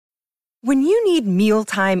When you need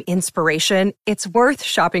mealtime inspiration, it's worth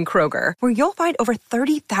shopping Kroger, where you'll find over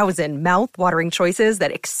 30,000 mouth-watering choices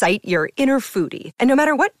that excite your inner foodie. And no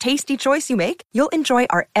matter what tasty choice you make, you'll enjoy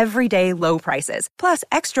our everyday low prices, plus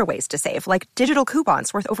extra ways to save, like digital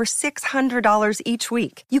coupons worth over $600 each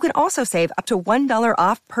week. You can also save up to $1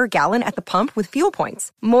 off per gallon at the pump with fuel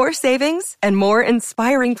points. More savings and more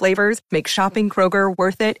inspiring flavors make shopping Kroger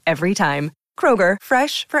worth it every time. Kroger,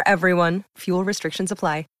 fresh for everyone. Fuel restrictions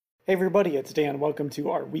apply. Hey everybody, it's Dan. Welcome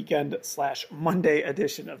to our weekend/Monday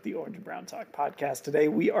edition of the Orange and Brown Talk podcast. Today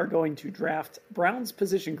we are going to draft Browns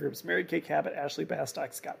position groups. Mary Kay Cabot, Ashley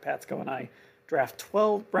Bastock, Scott Patsko, and I draft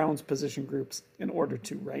 12 Browns position groups in order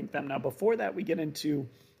to rank them. Now before that, we get into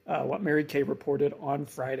what Mary Kay reported on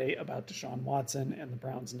Friday about Deshaun Watson and the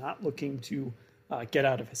Browns not looking to get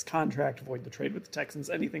out of his contract, avoid the trade with the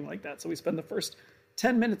Texans, anything like that. So we spend the first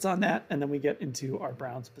 10 minutes on that, and then we get into our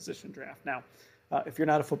Browns position draft. Now, if you're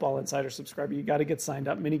not a Football Insider subscriber, you got to get signed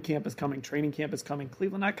up. Mini camp is coming. Training camp is coming.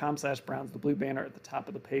 Cleveland.com/Browns, the blue banner at the top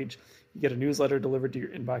of the page. You get a newsletter delivered to your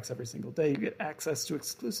inbox every single day. You get access to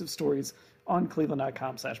exclusive stories on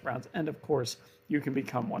Cleveland.com/Browns. And of course, you can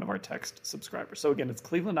become one of our text subscribers. So again, it's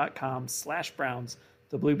Cleveland.com/Browns,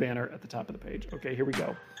 the blue banner at the top of the page. Okay, here we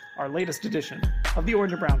go. Our latest edition of the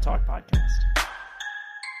Orange and Brown Talk podcast.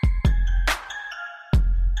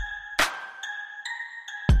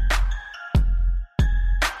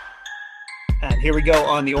 And here we go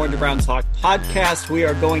on the Orange and Brown Talk podcast. We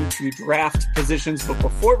are going to draft positions, but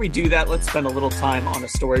before we do that, let's spend a little time on a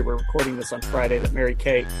story. We're recording this on Friday that Mary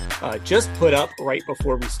Kay just put up right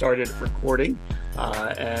before we started recording.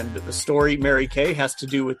 And the story, Mary Kay, has to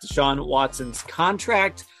do with Deshaun Watson's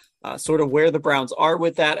contract, sort of where the Browns are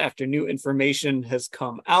with that after new information has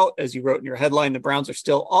come out. As you wrote in your headline, the Browns are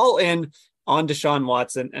still all in on Deshaun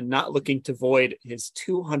Watson and not looking to void his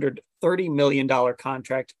 $230 million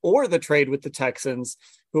contract or the trade with the Texans,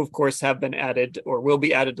 who of course have been added or will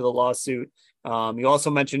be added to the lawsuit. You also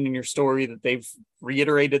mentioned in your story that they've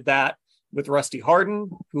reiterated that with Rusty Hardin,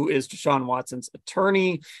 who is Deshaun Watson's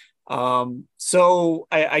attorney. So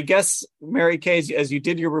I guess, Mary Kay, as you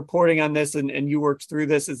did your reporting on this and you worked through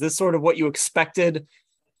this, is this sort of what you expected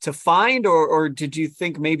to find, or did you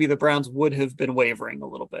think maybe the Browns would have been wavering a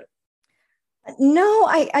little bit? No,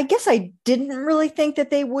 I guess I didn't really think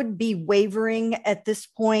that they would be wavering at this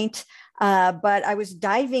point. But I was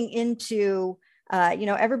diving into,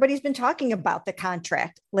 everybody's been talking about the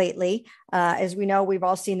contract lately. As we know, we've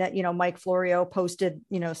all seen that, Mike Florio posted,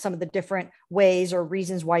 some of the different ways or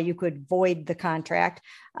reasons why you could void the contract.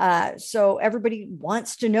 So everybody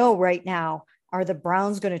wants to know right now, are the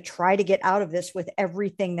Browns going to try to get out of this with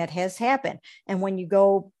everything that has happened? And when you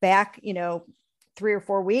go back, 3 or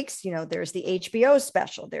 4 weeks, there's the HBO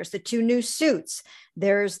special, there's the 2 new suits,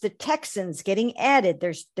 there's the Texans getting added,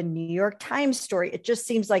 there's the New York Times story. It just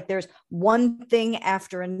seems like there's one thing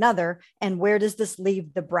after another. And where does this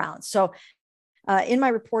leave the Browns? So in my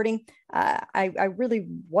reporting, I really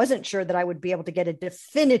wasn't sure that I would be able to get a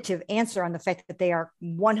definitive answer on the fact that they are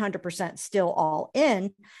 100% still all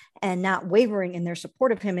in and not wavering in their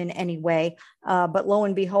support of him in any way. But lo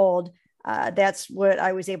and behold, that's what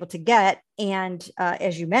I was able to get. And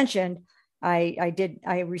as you mentioned,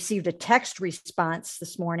 I received a text response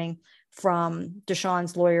this morning from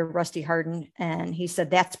Deshaun's lawyer, Rusty Hardin, and he said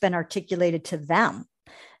that's been articulated to them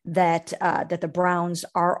that the Browns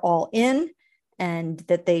are all in and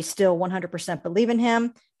that they still 100% believe in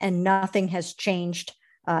him, and nothing has changed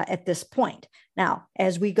at this point. Now,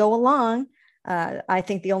 as we go along, I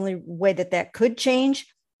think the only way that could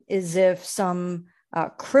change is if some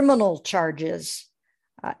criminal charges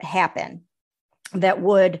happen that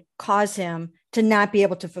would cause him to not be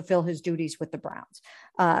able to fulfill his duties with the Browns.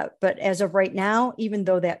 But as of right now, even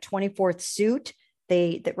though that 24th suit,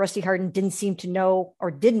 that Rusty Hardin didn't seem to know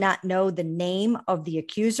or did not know the name of the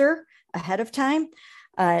accuser ahead of time,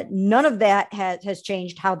 none of that has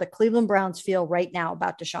changed how the Cleveland Browns feel right now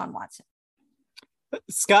about Deshaun Watson.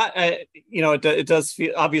 Scott, it does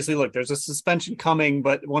feel, obviously, look, there's a suspension coming,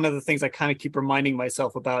 but one of the things I kind of keep reminding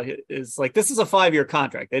myself about is like, this is a 5-year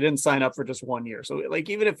contract. They didn't sign up for just 1 year. So like,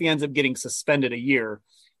 even if he ends up getting suspended a year,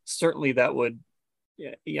 certainly that would,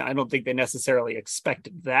 I don't think they necessarily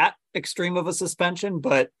expected that extreme of a suspension,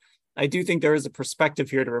 but I do think there is a perspective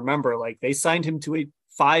here to remember, like they signed him to a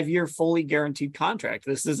 5-year fully guaranteed contract.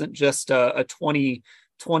 This isn't just a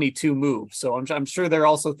 2022 move. So I'm sure they're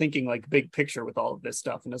also thinking like big picture with all of this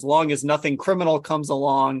stuff. And as long as nothing criminal comes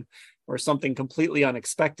along or something completely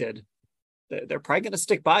unexpected, they're probably going to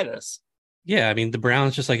stick by this. Yeah. I mean, the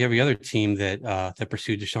Browns, just like every other team that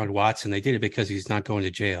pursued Deshaun Watson, they did it because he's not going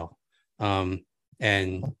to jail.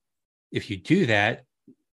 And if you do that,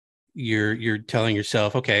 you're telling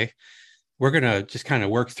yourself, okay, we're going to just kind of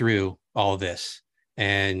work through all this.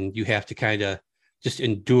 And you have to kind of just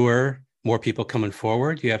endure more people coming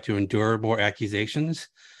forward. You have to endure more accusations,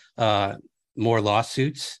 more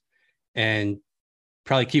lawsuits, and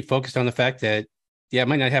probably keep focused on the fact that, yeah, it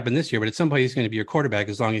might not happen this year, but at some point he's going to be your quarterback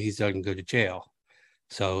as long as he doesn't go to jail.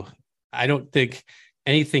 So I don't think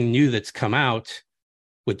anything new that's come out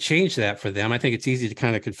would change that for them. I think it's easy to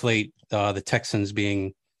kind of conflate the Texans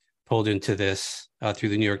being pulled into this through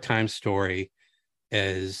the New York Times story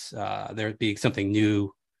as there being something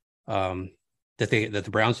new that the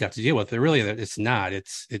Browns have to deal with. But really, it's not.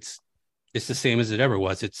 It's the same as it ever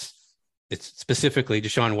was. It's specifically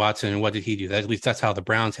Deshaun Watson and what did he do? At least that's how the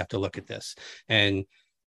Browns have to look at this. And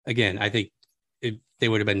again, I think they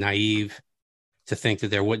would have been naive to think that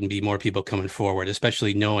there wouldn't be more people coming forward,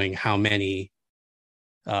 especially knowing how many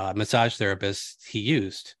massage therapists he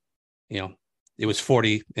used. It was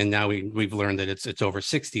 40, and now we've learned that it's over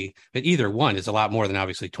 60. But either one is a lot more than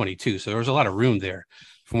obviously 22. So there was a lot of room there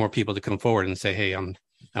for more people to come forward and say, "Hey, I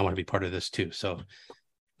want to be part of this too." So,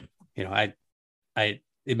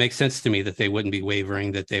 it makes sense to me that they wouldn't be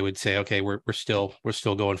wavering. That they would say, "Okay, we're still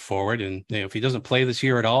going forward." And if he doesn't play this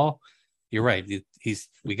year at all, you're right.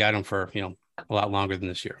 We got him for a lot longer than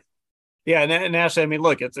this year. Yeah, and Ashley, I mean,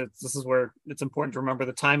 look, this is where it's important to remember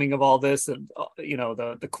the timing of all this, and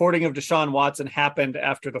the courting of Deshaun Watson happened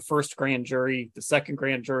after the first grand jury. The second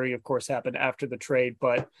grand jury, of course, happened after the trade,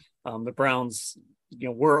 but the Browns,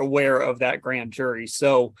 were aware of that grand jury.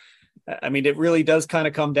 So, I mean, it really does kind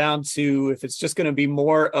of come down to if it's just going to be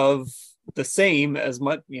more of the same, as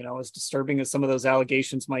much as disturbing as some of those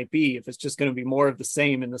allegations might be. If it's just going to be more of the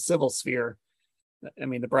same in the civil sphere, I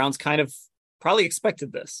mean, the Browns kind of probably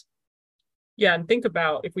expected this. Yeah, and think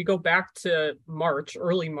about if we go back to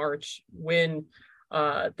early March, when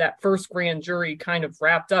that first grand jury kind of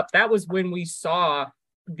wrapped up, that was when we saw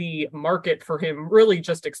the market for him really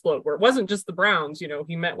just explode, where it wasn't just the Browns.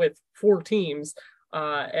 He met with 4 teams,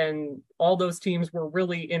 and all those teams were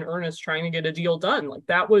really in earnest trying to get a deal done. Like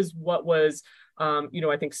that was what was,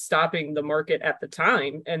 I think stopping the market at the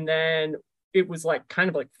time. And then it was like kind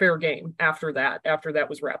of like fair game after that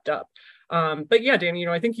was wrapped up. But yeah, Danny,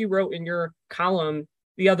 I think you wrote in your column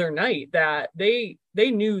the other night that they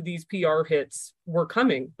knew these PR hits were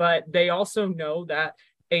coming, but they also know that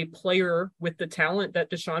a player with the talent that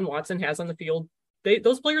Deshaun Watson has on the field,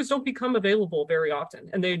 those players don't become available very often,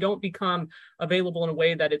 and they don't become available in a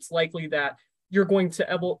way that it's likely that you're going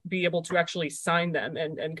to be able to actually sign them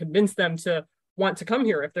and convince them to want to come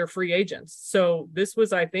here if they're free agents. So this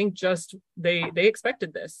was, I think, just they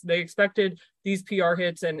expected this. They expected these PR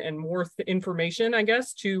hits and more information, I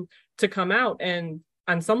guess, to come out. And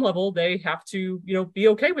on some level, they have to, be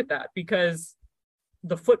okay with that, because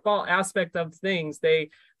the football aspect of things, they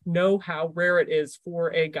know how rare it is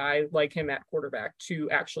for a guy like him at quarterback to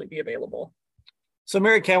actually be available. So,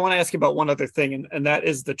 Mary Kay, I want to ask you about one other thing, and that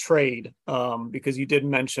is the trade, because you did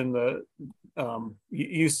mention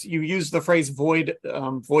you used the phrase void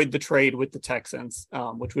the trade with the Texans,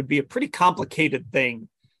 which would be a pretty complicated thing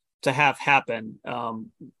to have happen,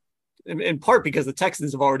 in part because the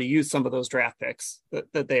Texans have already used some of those draft picks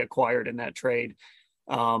that they acquired in that trade.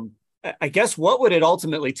 I guess what would it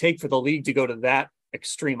ultimately take for the league to go to that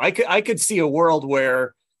extreme? I could see a world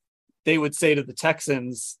where they would say to the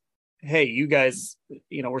Texans, "Hey, you guys,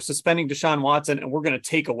 we're suspending Deshaun Watson and we're going to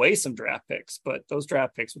take away some draft picks," but those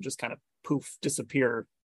draft picks would just kind of disappear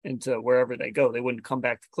into wherever they go. They wouldn't come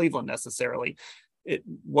back to Cleveland necessarily.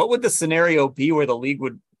 What would the scenario be where the league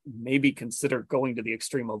would maybe consider going to the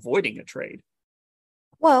extreme, avoiding a trade?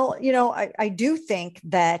 Well, I do think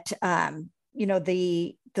that,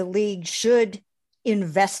 the league should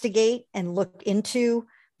investigate and look into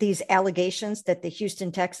these allegations that the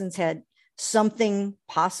Houston Texans had something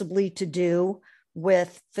possibly to do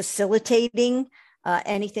with facilitating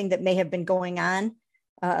anything that may have been going on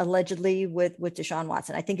allegedly with Deshaun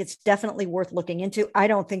Watson. I think it's definitely worth looking into. I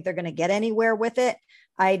don't think they're going to get anywhere with it.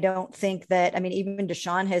 I don't think that, even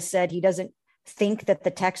Deshaun has said he doesn't think that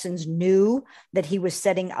the Texans knew that he was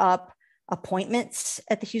setting up appointments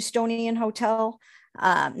at the Houstonian hotel.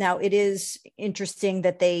 Now, it is interesting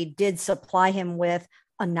that they did supply him with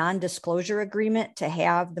a non-disclosure agreement to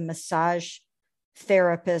have the massage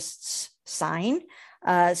therapists sign.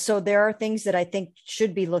 So there are things that I think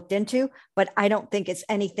should be looked into, but I don't think it's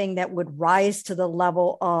anything that would rise to the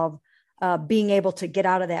level of being able to get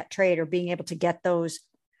out of that trade or being able to get those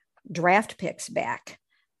draft picks back,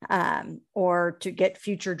 or to get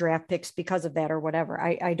future draft picks because of that or whatever.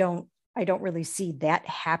 I don't really see that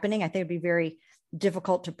happening. I think it'd be very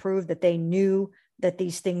difficult to prove that they knew that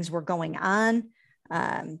these things were going on.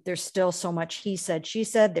 There's still so much he said, she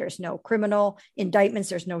said. There's no criminal indictments.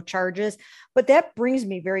 There's no charges. But that brings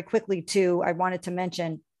me very quickly to, I wanted to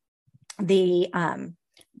mention the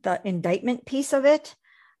indictment piece of it.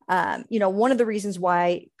 One of the reasons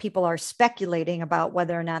why people are speculating about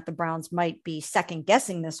whether or not the Browns might be second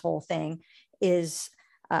guessing this whole thing is,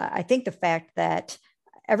 I think, the fact that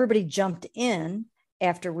everybody jumped in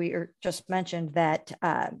after we just mentioned that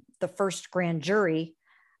the first grand jury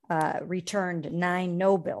returned 9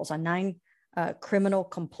 no bills on 9 criminal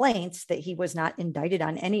complaints, that he was not indicted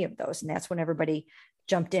on any of those. And that's when everybody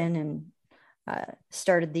jumped in and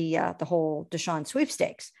started the whole Deshaun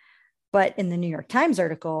sweepstakes. But in the New York Times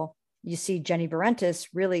article, you see Jenny Barentis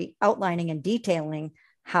really outlining and detailing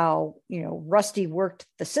how, Rusty worked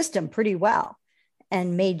the system pretty well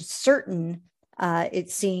and made certain, it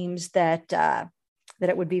seems, that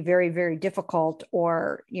it would be very, very difficult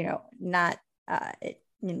or, not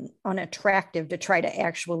unattractive to try to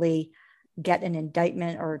actually get an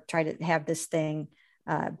indictment or try to have this thing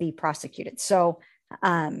be prosecuted. So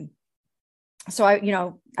I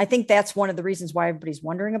think that's one of the reasons why everybody's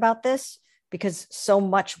wondering about this, because so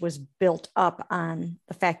much was built up on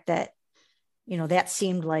the fact that, that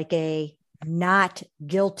seemed like a not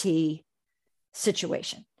guilty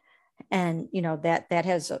situation. And, that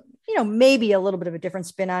has, maybe a little bit of a different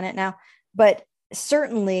spin on it now, but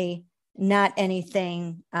certainly not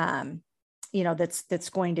anything, that's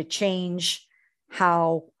going to change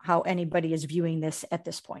how anybody is viewing this at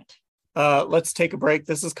this point. Let's take a break.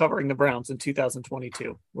 This is covering the Browns in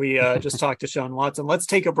 2022. We just talked to Deshaun Watson. Let's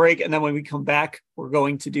take a break. And then when we come back, we're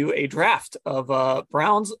going to do a draft of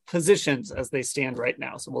Browns positions as they stand right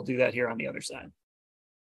now. So we'll do that here on the other side.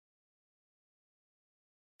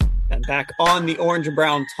 And back on the Orange and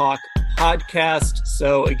Brown Talk podcast.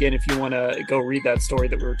 So again, if you want to go read that story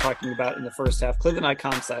that we were talking about in the first half,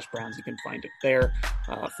 cleveland.com/Browns, you can find it there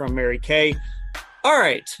from Mary Kay. All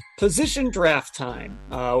right, position draft time.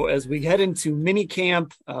 As we head into mini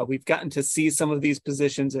camp, we've gotten to see some of these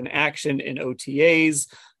positions in action in OTAs.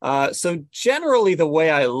 So generally the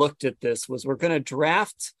way I looked at this was we're going to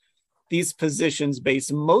draft these positions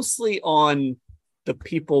based mostly on the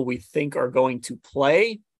people we think are going to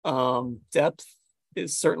play. Depth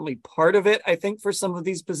is certainly part of it, I think, for some of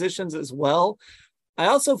these positions as well. I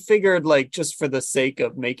also figured, just for the sake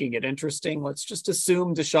of making it interesting, let's just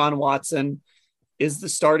assume Deshaun Watson is the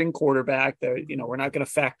starting quarterback. There, we're not going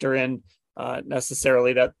to factor in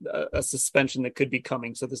necessarily that a suspension that could be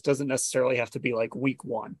coming. So this doesn't necessarily have to be like week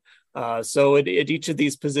 1. So at each of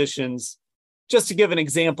these positions, just to give an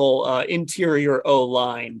example, interior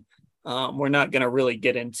O-line, we're not going to really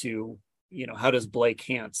get into, how does Blake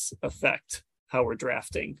Hance affect how we're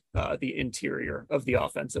drafting the interior of the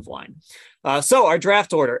offensive line. So our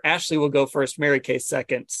draft order, Ashley will go first, Mary Kay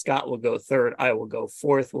second, Scott will go third, I will go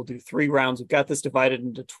fourth. We'll do 3 rounds. We've got this divided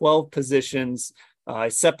into 12 positions. I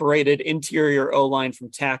separated interior O-line from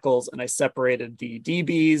tackles, and I separated the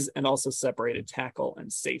DBs and also separated tackle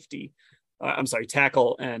and safety.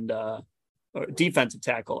 Tackle and defensive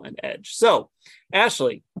tackle and edge. So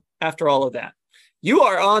Ashley, after all of that, you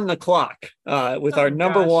are on the clock with our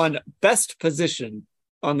number 1 best position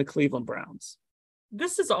on the Cleveland Browns.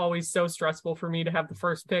 This is always so stressful for me to have the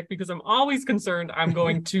first pick because I'm always concerned I'm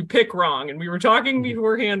going to pick wrong. And we were talking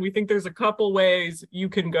beforehand. We think there's a couple ways you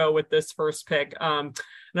can go with this first pick. And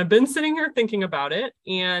I've been sitting here thinking about it.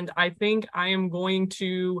 And I think I am going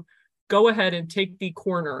to go ahead and take the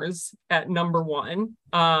corners at number 1.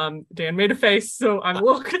 Dan made a face, so I'm a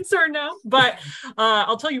little concerned now, but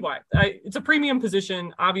I'll tell you why. It's a premium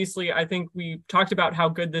position. Obviously, I think we talked about how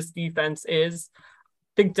good this defense is.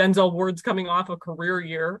 I think Denzel Ward's coming off a career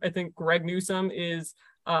year. I think Greg Newsome is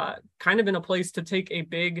kind of in a place to take a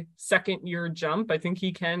big second-year jump. I think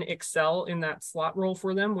he can excel in that slot role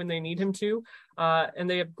for them when they need him to. And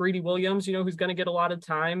they have Greedy Williams, who's going to get a lot of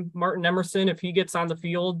time. Martin Emerson, if he gets on the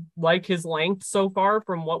field, like his length so far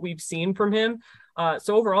from what we've seen from him.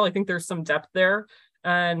 So overall, I think there's some depth there.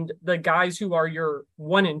 And the guys who are your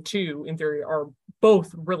 1 and 2 in theory are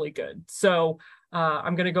both really good. So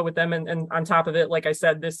I'm going to go with them. And on top of it, like I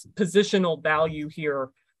said, this positional value here,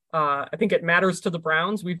 I think it matters to the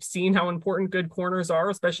Browns. We've seen how important good corners are,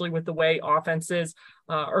 especially with the way offenses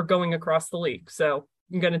are going across the league. So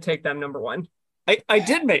I'm going to take them number 1. I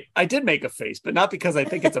did make a face, but not because I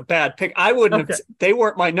think it's a bad pick. I wouldn't have, they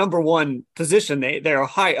weren't my number 1 position. They're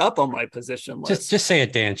high up on my position list. Just say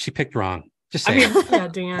it, Dan. She picked wrong. Just say it. Yeah,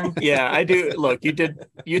 Dan. Yeah, I do. Look,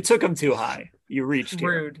 you took them too high. You reached here.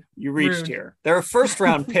 Rude. You reached Rude. here. They're a first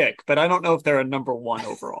round pick, but I don't know if they're a number 1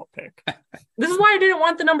 overall pick. This is why I didn't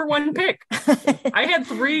want the number 1 pick. I had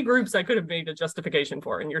 3 groups I could have made a justification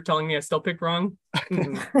for, and you're telling me I still picked wrong?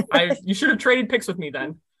 You should have traded picks with me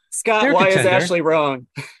then. Scott, They're a why is contender. Ashley wrong?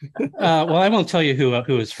 Well, I won't tell you who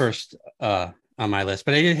was first on my list,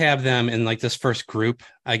 but I did have them in like this first group,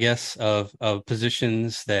 I guess, of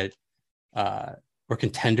positions that were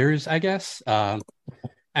contenders, I guess. I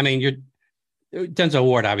mean, Denzel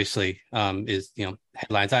Ward obviously is,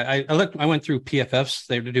 headlines. I went through PFFs.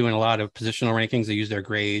 They were doing a lot of positional rankings. They use their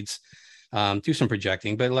grades, do some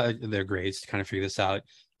projecting, but their grades to kind of figure this out.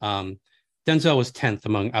 Denzel was 10th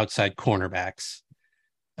among outside cornerbacks.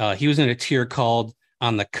 He was in a tier called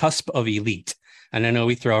on the cusp of elite. And I know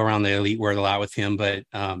we throw around the elite word a lot with him, but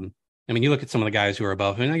I mean, you look at some of the guys who are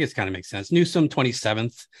above him, and I guess it kind of makes sense. Newsome,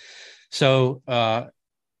 27th. So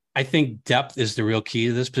I think depth is the real key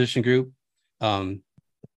to this position group.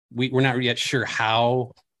 We're not yet sure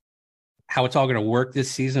how it's all going to work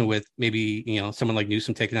this season with maybe, someone like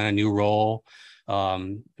Newsome taking on a new role.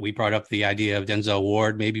 We brought up the idea of Denzel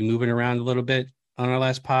Ward maybe moving around a little bit on our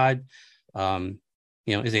last pod.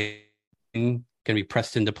 Is he going to be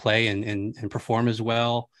pressed into play and perform as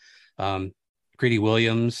well? Greedy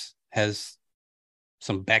Williams has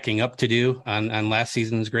some backing up to do on last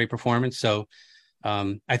season's great performance. So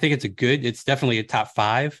I think it's definitely a top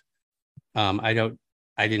 5. I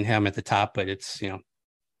didn't have him at the top, but it's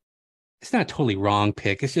not a totally wrong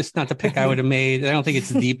pick. It's just not the pick I would have made. I don't think it's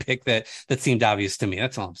the pick that seemed obvious to me.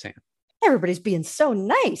 That's all I'm saying. Everybody's being so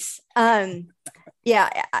nice. Yeah,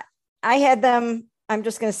 I had them. I'm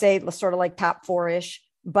just going to say sort of like top 4-ish,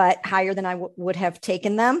 but higher than I would have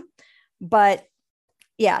taken them. But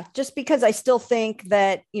yeah, just because I still think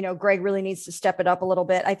that, Greg really needs to step it up a little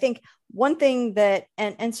bit. I think one thing that,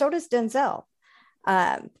 and so does Denzel,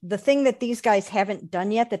 the thing that these guys haven't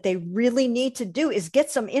done yet that they really need to do is get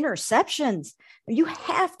some interceptions. You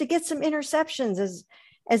have to get some interceptions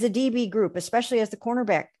as a DB group, especially as the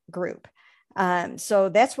cornerback group. So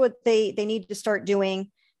that's what they need to start doing.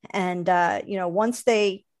 And, once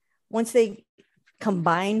they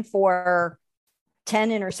combine for 10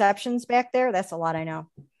 interceptions back there, that's a lot, I know,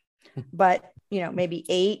 but maybe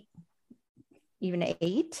 8, even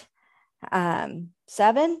 8,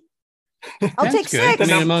 7, I'll take 6.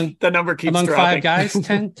 The number keeps among dropping. 5 guys,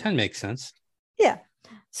 10 makes sense. Yeah.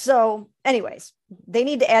 So anyways, they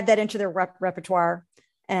need to add that into their repertoire.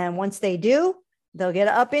 And once they do, they'll get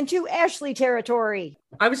up into Ashley territory.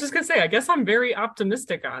 I was just going to say, I guess I'm very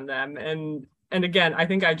optimistic on them. And again, I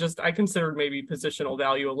think I considered maybe positional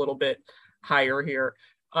value a little bit higher here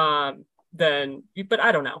but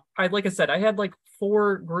I don't know. Like I said, I had like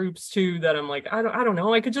 4 groups too that I'm like, I don't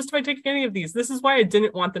know. I could justify taking any of these. This is why I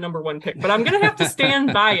didn't want the number 1 pick, but I'm going to have to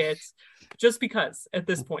stand by it just because at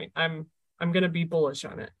this point I'm going to be bullish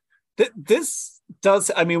on it. This does,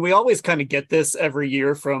 I mean, we always kind of get this every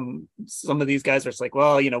year from some of these guys where it's like,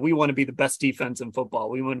 well, we want to be the best defense in football.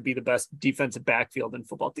 We want to be the best defensive backfield in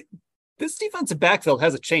football. This defensive backfield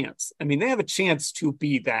has a chance. I mean, they have a chance to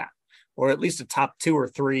be that, or at least a top 2 or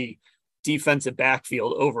 3 defensive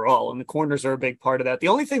backfield overall. And the corners are a big part of that. The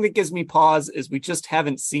only thing that gives me pause is we just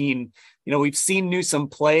haven't seen, we've seen Newsome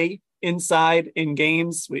play inside in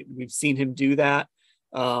games. We've seen him do that.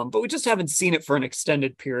 But we just haven't seen it for an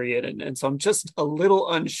extended period. And so I'm just a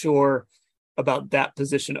little unsure about that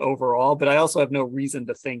position overall, but I also have no reason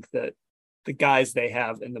to think that the guys they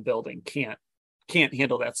have in the building can't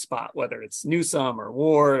handle that spot, whether it's Newsome or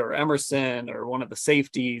Ward or Emerson or one of the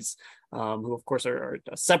safeties, who of course are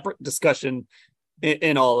a separate discussion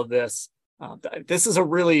in all of this. This is a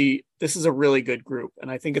really good group.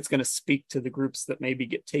 And I think it's going to speak to the groups that maybe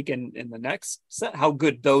get taken in the next set, how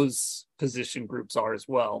good those position groups are as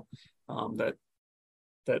well. That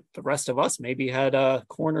the rest of us maybe had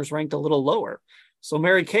corners ranked a little lower. So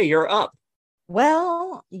Mary Kay, you're up.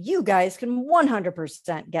 Well, you guys can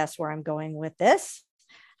 100% guess where I'm going with this.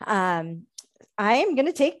 I am going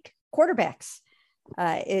to take quarterbacks.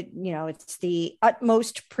 It's the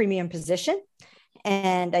utmost premium position.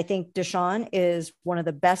 And I think Deshaun is one of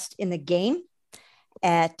the best in the game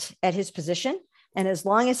at his position. And as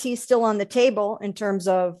long as he's still on the table in terms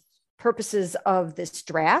of purposes of this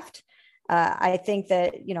draft, I think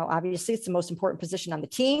that, obviously it's the most important position on the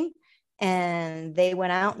team. And they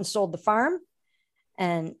went out and sold the farm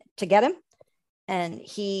and to get him. And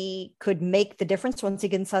he could make the difference once he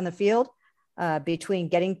gets on the field between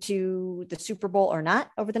getting to the Super Bowl or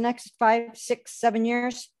not over the next 5, 6, 7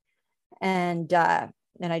 years. And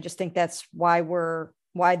I just think that's why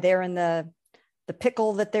they're in the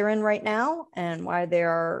pickle that they're in right now, and why they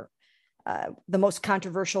are the most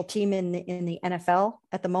controversial team in the NFL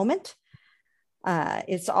at the moment.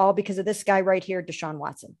 It's all because of this guy right here, Deshaun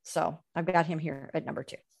Watson. So I've got him here at number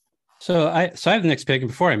 2. So I have the next pick. And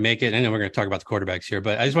before I make it, I know we're going to talk about the quarterbacks here,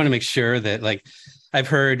 but I just want to make sure that, like, I've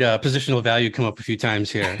heard positional value come up a few times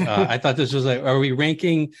here. I thought this was like, are we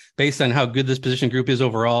ranking based on how good this position group is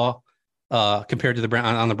overall compared to the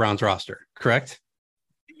Browns roster? Correct?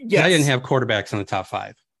 Yes. I didn't have quarterbacks on the top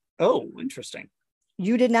 5. Oh, interesting.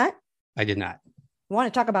 You did not? I did not. You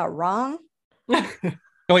want to talk about wrong?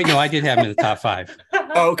 Oh, wait, no, I did have him in the top 5.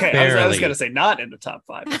 Oh, okay. I was going to say not in the top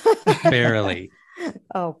 5. Barely.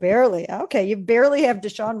 Oh, barely. Okay. You barely have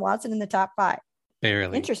Deshaun Watson in the top 5.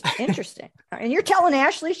 Barely. Interesting. And you're telling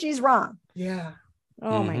Ashley she's wrong. Yeah.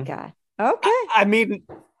 Oh my God. Okay. I mean,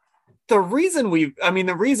 the reason we've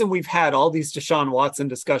had all these Deshaun Watson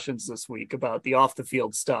discussions this week about the off the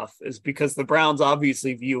field stuff is because the Browns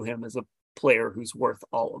obviously view him as a player who's worth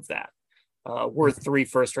all of that. Worth 3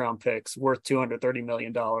 first-round picks, worth $230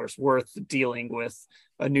 million, worth dealing with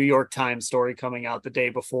a New York Times story coming out the day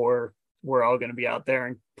before we're all going to be out there.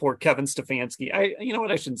 And poor Kevin Stefanski. You know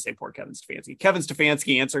what? I shouldn't say poor Kevin Stefanski. Kevin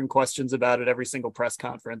Stefanski answering questions about it every single press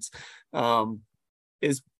conference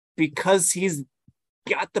is because he's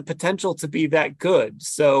got the potential to be that good.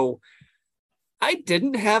 So I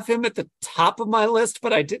didn't have him at the top of my list,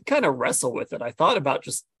 but I did kind of wrestle with it. I thought about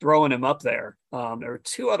just throwing him up there. There were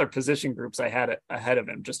 2 other position groups I had it ahead of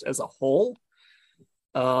him just as a whole.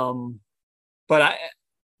 But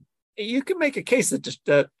you can make a case that just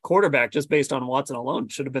that quarterback, just based on Watson alone,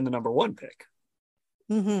 should have been the number 1 pick.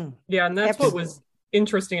 Mm-hmm. Yeah, and that's Absolutely. what was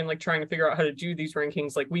interesting in, like, trying to figure out how to do these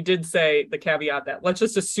rankings. Like, we did say the caveat that let's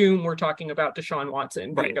just assume we're talking about Deshaun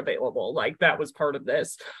Watson being available. Like, that was part of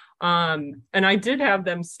this. And I did have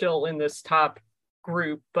them still in this top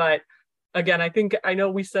group, but again, I know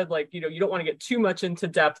we said, like, you don't want to get too much into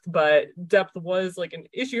depth, but depth was like an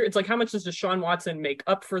issue. It's like, how much does Deshaun Watson make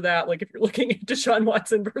up for that? Like, if you're looking at Deshaun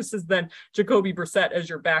Watson versus then Jacoby Brissett as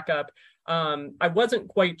your backup, I wasn't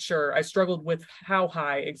quite sure. I struggled with how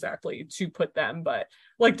high exactly to put them, but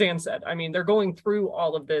like Dan said, I mean, they're going through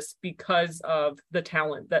all of this because of the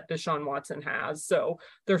talent that Deshaun Watson has. So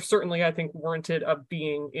they're certainly, I think, warranted of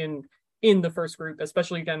being in the first group,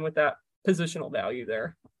 especially again with that positional value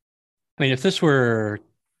there. I mean, if this were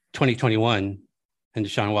 2021 and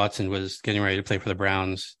Deshaun Watson was getting ready to play for the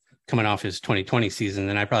Browns coming off his 2020 season,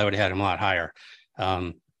 then I probably would have had him a lot higher.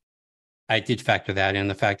 I did factor that in,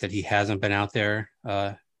 the fact that he hasn't been out there.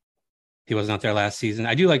 He wasn't out there last season.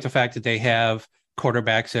 I do like the fact that they have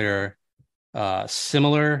quarterbacks that are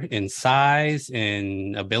similar in size,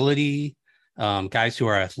 in ability, guys who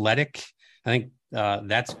are athletic. I think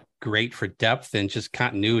that's great for depth and just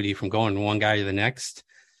continuity from going from one guy to the next.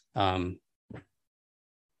 But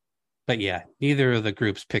yeah, neither of the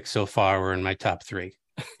groups picked so far were in my top 3.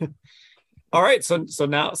 All right. So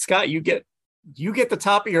now, Scott, you get the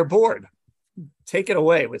top of your board. Take it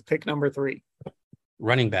away with pick number 3.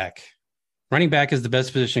 Running back. Running back is the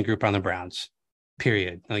best position group on the Browns,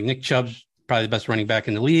 period. Like, Nick Chubb's probably the best running back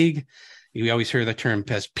in the league. You always hear the term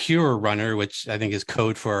best pure runner, which I think is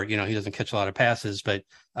code for, he doesn't catch a lot of passes, but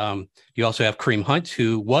you also have Kareem Hunt,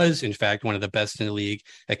 who was in fact one of the best in the league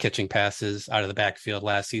at catching passes out of the backfield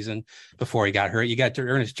last season before he got hurt. You got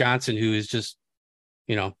Ernest Johnson, who is just,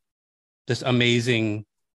 just amazing.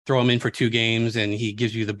 Throw him in for 2 games and he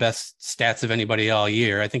gives you the best stats of anybody all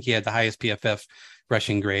year. I think he had the highest PFF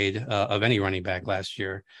rushing grade of any running back last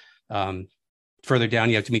year. Further down,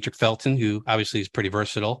 you have Demetric Felton, who obviously is pretty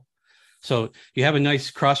versatile. So you have a nice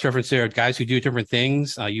cross-reference there of guys who do different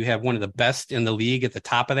things. You have one of the best in the league at the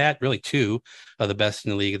top of that, really 2 of the best in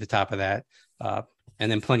the league at the top of that,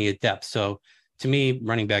 and then plenty of depth. So to me,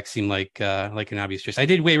 running back seemed like an obvious choice. I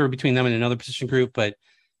did waver between them and another position group, but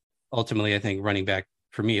ultimately I think running back,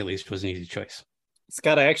 for me at least, was an easy choice.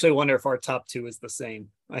 Scott, I actually wonder if our top 2 is the same.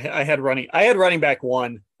 I had running back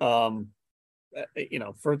 1, for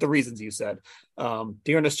the reasons you said.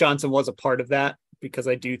 D'Ernest Johnson was a part of that, because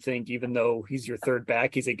I do think, even though he's your third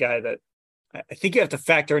back, he's a guy that I think you have to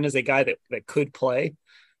factor in as a guy that could play.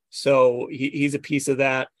 So he's a piece of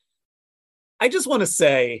that. I just want to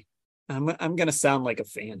say, I'm going to sound like a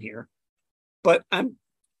fan here, but I'm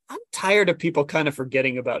tired of people kind of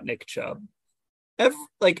forgetting about Nick Chubb.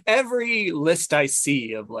 Every list I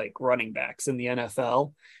see of like running backs in the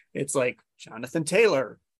NFL, it's like Jonathan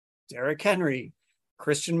Taylor, Derrick Henry,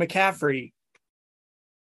 Christian McCaffrey.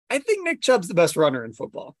 I think Nick Chubb's the best runner in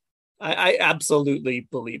football. I absolutely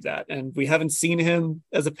believe that. And we haven't seen him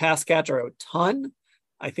as a pass catcher a ton.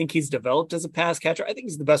 I think he's developed as a pass catcher. I think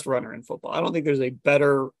he's the best runner in football. I don't think there's a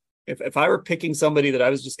better If I were picking somebody that I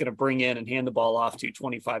was just going to bring in and hand the ball off to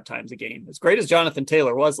 25 times a game, as great as Jonathan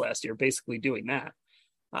Taylor was last year, basically doing that,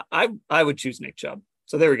 I would choose Nick Chubb.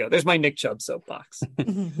 So there we go. There's my Nick Chubb soapbox.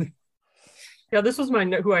 Yeah, this was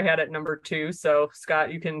who I had at number 2. So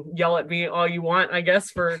Scott, you can yell at me all you want, I guess,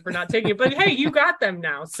 for not taking it. But hey, you got them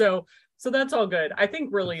now. So that's all good. I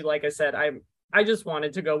think really, like I said, I just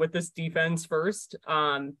wanted to go with this defense first.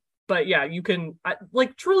 But yeah, you can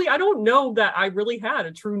truly, I don't know that I really had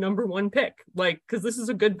a true number 1 pick, because this is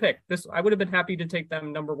a good pick. I would have been happy to take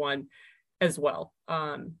them number 1 as well.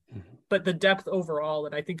 But the depth overall,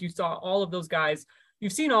 and I think you saw all of those guys.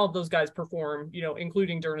 You've seen all of those guys perform,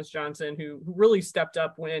 including D'Ernest Johnson, who really stepped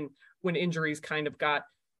up when injuries kind of got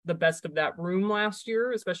the best of that room last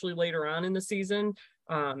year, especially later on in the season.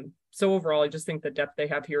 So overall, I just think the depth they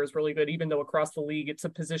have here is really good, even though across the league, it's a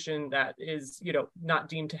position that is, not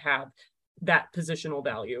deemed to have that positional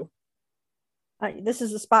value. This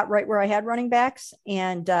is the spot right where I had running backs,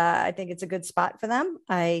 and I think it's a good spot for them.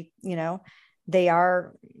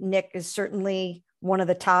 Nick is certainly one of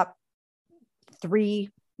the top 3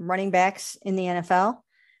 running backs in the NFL.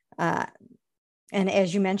 And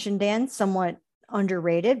as you mentioned, Dan, somewhat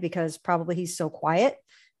underrated because probably he's so quiet,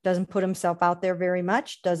 doesn't put himself out there very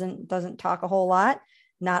much, doesn't talk a whole lot,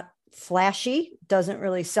 not flashy, doesn't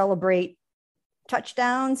really celebrate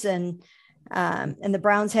touchdowns. And the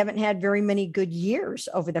Browns haven't had very many good years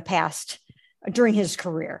over the past during his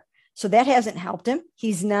career. So that hasn't helped him.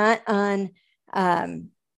 He's not on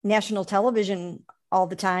national television all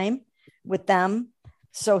the time with them.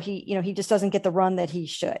 So he just doesn't get the run that he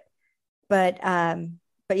should. But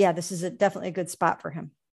yeah, this is definitely a good spot for him.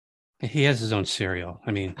 He has his own cereal.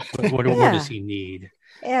 I mean, what does he need?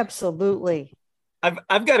 Absolutely.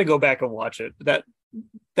 I've got to go back and watch it.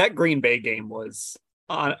 That Green Bay game was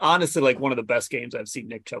honestly one of the best games I've seen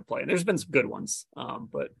Nick Chubb play. And there's been some good ones.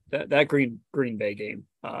 But that Green Bay game,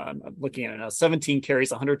 I'm looking at it now, 17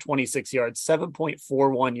 carries, 126 yards,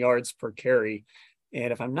 7.41 yards per carry.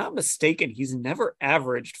 And if I'm not mistaken, he's never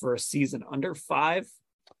averaged for a season under 5.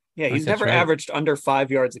 Yeah, he's never averaged under 5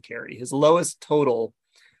 yards a carry. His lowest total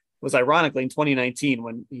was ironically in 2019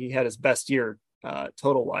 when he had his best year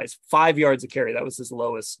total wise, 5 yards a carry. That was his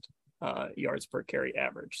lowest yards per carry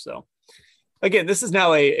average. So again, this is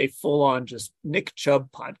now a full on just Nick Chubb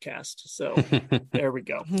podcast. So there we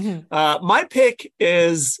go. My pick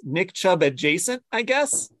is Nick Chubb adjacent, I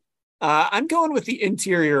guess. I'm going with the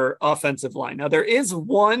interior offensive line. Now, there is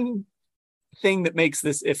one thing that makes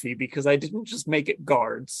this iffy because I didn't just make it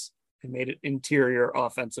guards. I made it interior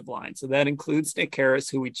offensive line. So that includes Nick Harris,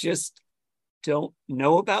 who we just don't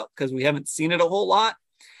know about because we haven't seen it a whole lot.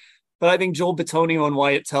 But I think Joel Bitonio and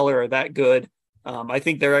Wyatt Teller are that good. I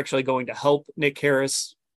think they're actually going to help Nick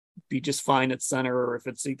Harris be just fine at center, or if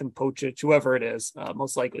it's Ethan Pocic, whoever it is,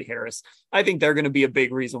 most likely Harris. I think they're going to be a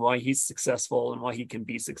big reason why he's successful and why he can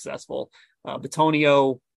be successful.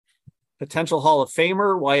 Bitonio, potential Hall of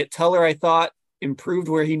Famer. Wyatt Teller, I thought, improved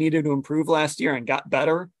where he needed to improve last year and got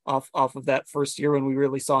better off of that first year when we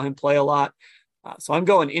really saw him play a lot. So I'm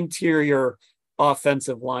going interior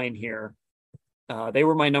offensive line here. They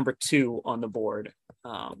were my number 2 on the board.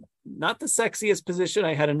 Not the sexiest position.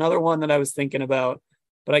 I had another one that I was thinking about,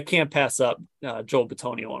 but I can't pass up Joel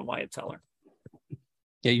Bitonio and Wyatt Teller.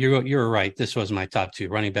 Yeah, you're right. This was my top 2,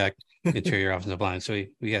 running back, interior offensive line. So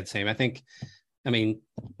we had the same. I mean,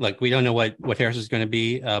 we don't know what Harris is going to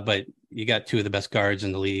be, but you got 2 of the best guards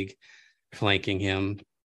in the league flanking him.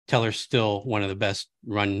 Teller's still one of the best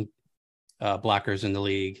run blockers in the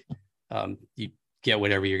league. You get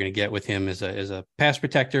whatever you're going to get with him as a pass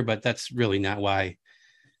protector, but that's really not why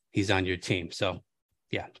he's on your team. So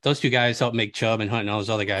yeah, those 2 guys help make Chubb and Hunt and all those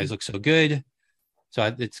other guys look so good.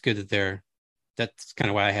 So it's good that that's kind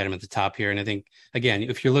of why I had him at the top here. And I think, again,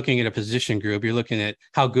 if you're looking at a position group, you're looking at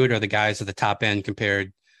how good are the guys at the top end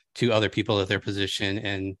compared to other people at their position.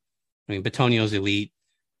 And I mean, Bitonio's elite.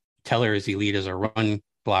 Teller is elite as a run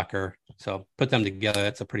blocker. So put them together.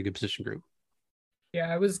 That's a pretty good position group.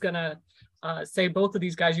 Yeah, I was going to say both of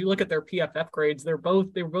these guys, you look at their PFF grades, they were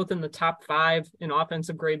both in the top 5 in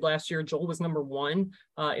offensive grade last year. Joel was number 1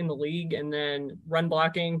 in the league. And then run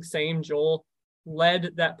blocking, same. Joel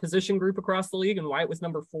led that position group across the league, and Wyatt was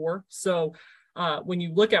number 4. So when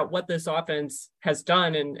you look at what this offense has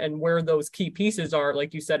done and where those key pieces are,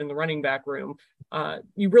 like you said, in the running back room,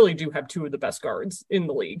 you really do have 2 of the best guards in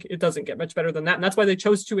the league. It doesn't get much better than that. And that's why they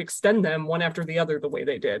chose to extend them one after the other the way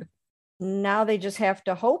they did. Now they just have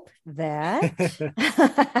to hope that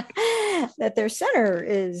that their center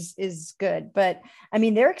is good. But I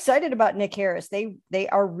mean, they're excited about Nick Harris. They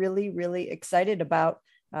are really, really excited about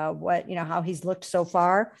how he's looked so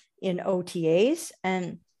far in OTAs.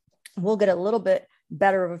 And we'll get a little bit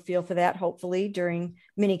better of a feel for that, hopefully during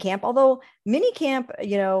mini camp. Although mini camp,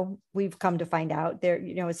 we've come to find out there,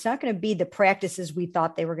 it's not going to be the practices we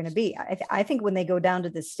thought they were going to be. I think when they go down to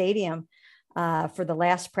the stadium for the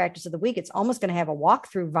last practice of the week, it's almost going to have a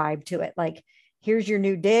walkthrough vibe to it. Like, here's your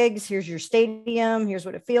new digs, here's your stadium, here's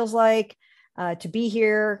what it feels like to be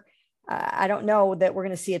here. I don't know that we're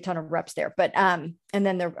going to see a ton of reps there, but and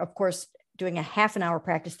then they're of course doing a half an hour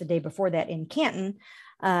practice the day before that in Canton.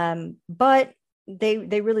 But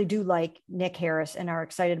they really do like Nick Harris and are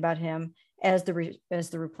excited about him as the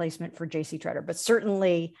replacement for JC Tretter. But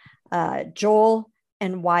certainly Joel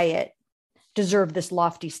and Wyatt deserve this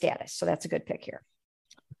lofty status. So that's a good pick here.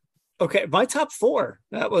 Okay, my top four.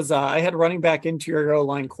 That was I had running back, interior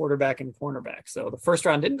O-line, quarterback, and cornerback. So the first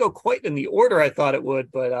round didn't go quite in the order I thought it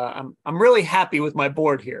would, but I'm really happy with my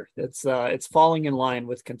board here. It's falling in line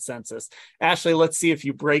with consensus. Ashley, let's see if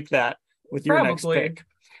you break that with your next pick.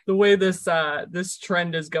 The way this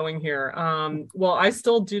trend is going here. Well, I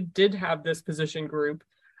still did have this position group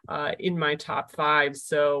in my top five,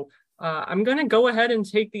 so I'm going to go ahead and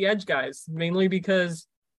take the edge guys, mainly because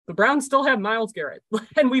the Browns still have Myles Garrett.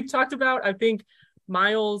 And we've talked about, I think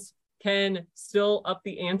Myles can still up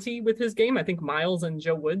the ante with his game. I think Myles and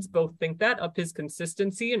Joe Woods both think that, up his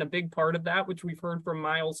consistency. And a big part of that, which we've heard from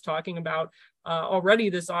Myles talking about already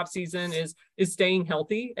this offseason, is staying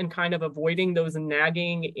healthy and kind of avoiding those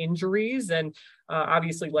nagging injuries. And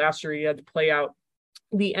obviously last year he had to play out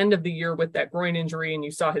the end of the year with that groin injury, and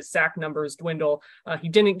you saw his sack numbers dwindle. He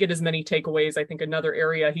didn't get as many takeaways. I think another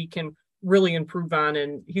area he can really improve on,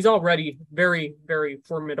 and he's already very, very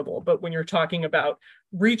formidable. But when you're talking about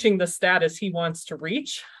reaching the status he wants to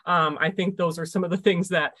reach, I think those are some of the things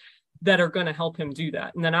that are going to help him do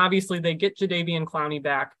that. And then obviously they get Jadeveon Clowney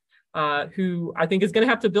back, who I think is going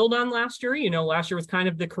to have to build on last year. Last year was kind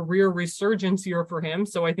of the career resurgence year for him.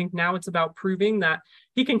 So I think now it's about proving that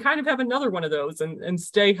he can kind of have another one of those and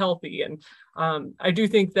stay healthy. And I do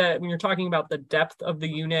think that when you're talking about the depth of the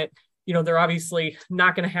unit, they're obviously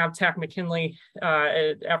not going to have Takk McKinley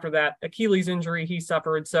after that Achilles injury he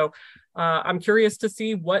suffered. So I'm curious to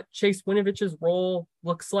see what Chase Winovich's role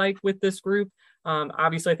looks like with this group.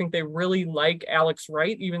 Obviously, I think they really like Alex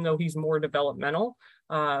Wright, even though he's more developmental.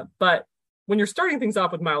 But when you're starting things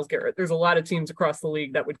off with Myles Garrett, there's a lot of teams across the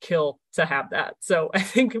league that would kill to have that. So I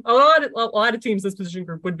think a lot of teams, this position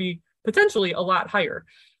group would be potentially a lot higher.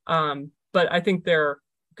 But I think they're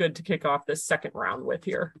good to kick off this second round with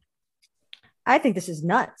here. I think this is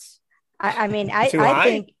nuts. I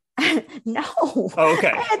think no. Oh,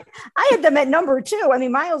 okay. I had them at number 2. I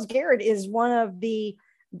mean, Myles Garrett is one of the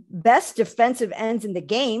best defensive ends in the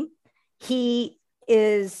game. He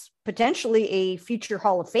is potentially a future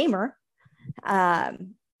Hall of Famer.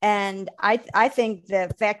 And I think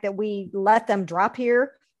the fact that we let them drop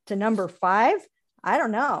here to number 5, I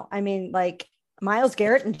don't know. I mean, like Myles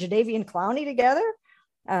Garrett and Jadeveon Clowney together.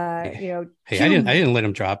 Hey, I didn't let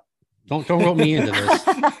him drop. Don't rope me into this.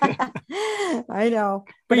 I know.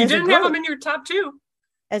 But you didn't have him in your top 2.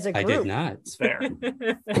 As a group. I did not. It's fair.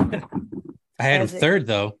 I had him third,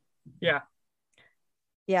 though. Yeah.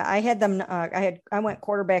 Yeah, I had them. I went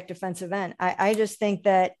quarterback, defensive end. I just think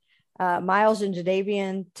that Myles and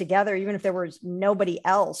Jadeveon together, even if there was nobody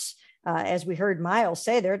else, as we heard Myles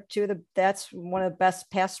say, they're that's one of the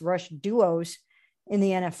best pass rush duos in the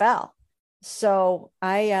NFL. So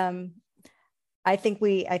I think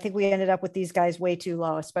we ended up with these guys way too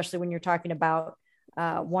low, especially when you're talking about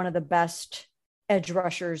one of the best edge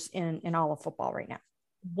rushers in all of football right now.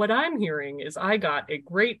 What I'm hearing is I got a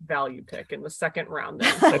great value pick in the second round.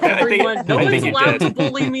 Then. No one's allowed to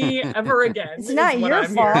bully me ever again. It's not your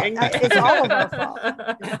fault. It's all of our fault.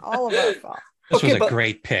 It's all of our fault. This was a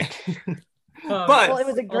great pick. Well, it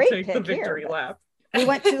was a great pick. The victory lap. We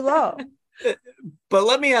went too low. But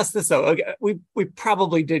let me ask this though. Okay, we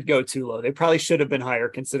probably did go too low. They probably should have been higher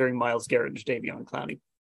considering Myles Garrett and Jadeveon Clowney.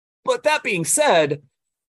 But that being said,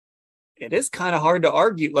 it is kind of hard to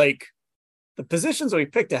argue. Like, the positions we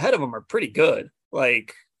picked ahead of them are pretty good.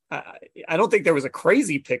 Like, I don't think there was a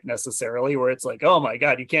crazy pick necessarily where it's like, oh my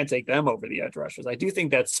God, you can't take them over the edge rushers. I do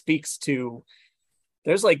think that speaks to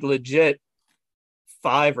there's like legit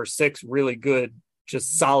 5 or 6 really good,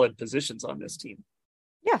 just solid positions on this team.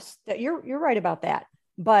 Yes, you're right about that.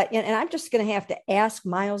 But, and I'm just going to have to ask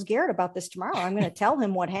Myles Garrett about this tomorrow. I'm going to tell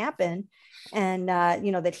him what happened and,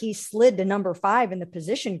 that he slid to number 5 in the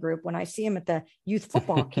position group when I see him at the youth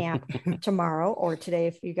football camp tomorrow or today,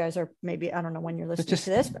 if you guys are maybe, I don't know when you're listening to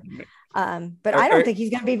this, but I don't think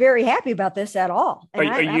he's going to be very happy about this at all. And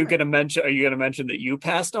are you going to mention that you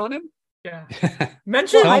passed on him? Yeah.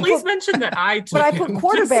 Please mention that I took but I put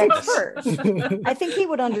quarterback just- first. I think he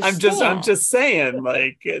would understand. I'm just saying,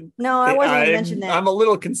 like, no, I wasn't going to mention that. I'm a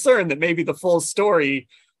little concerned that maybe the full story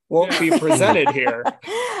won't be presented here.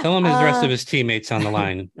 Tell him the rest of his teammates on the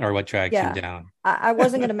line are what dragged him down. I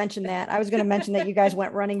wasn't going to mention that. I was going to mention that you guys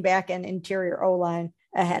went running back and interior O-line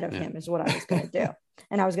ahead of him is what I was going to do.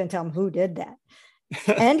 And I was going to tell him who did that.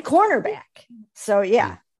 And cornerback. So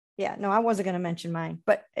yeah, no, I wasn't going to mention mine,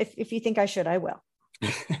 but if you think I should, I will.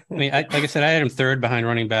 I mean, like I said, I had him third behind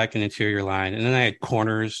running back and interior line, and then I had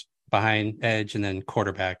corners behind edge and then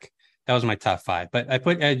quarterback. That was my top five, but I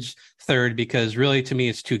put edge third because really to me,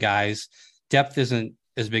 it's two guys. Depth isn't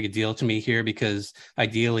as big a deal to me here because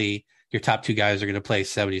ideally your top two guys are going to play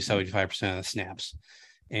 75% of the snaps.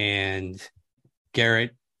 And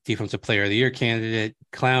Garrett, defensive player of the year candidate,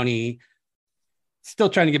 Clowney, still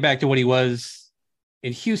trying to get back to what he was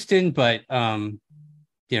in Houston, but I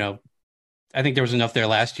think there was enough there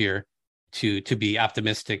last year to be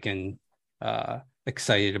optimistic and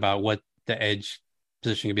excited about what the edge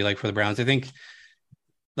position could be like for the Browns. I think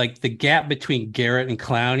like the gap between Garrett and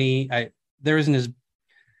Clowney, I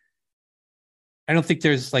don't think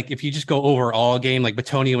there's like, if you just go overall game, like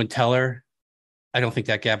Bitonio and Teller, I don't think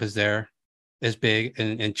that gap is there as big.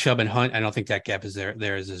 And Chubb and Hunt, I don't think that gap is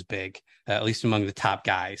there is as big, at least among the top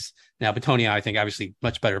guys. Now, Bitonio, I think obviously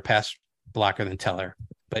much better pass blocker than Teller,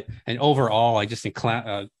 and overall, I just think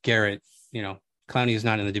Garrett, Clowney is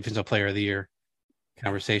not in the defensive player of the year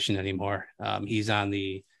conversation anymore. He's on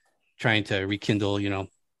the trying to rekindle,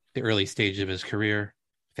 the early stage of his career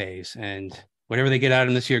phase, and whatever they get out of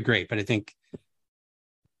him this year, great. But I think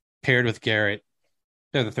paired with Garrett,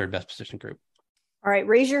 they're the third best position group. All right.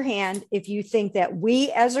 Raise your hand if you think that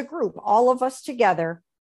we as a group, all of us together,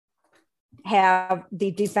 have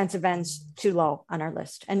the defensive ends too low on our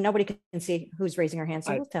list. And nobody can see who's raising our hand.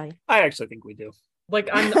 So we'll tell you. I actually think we do. Like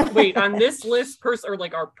on this list, or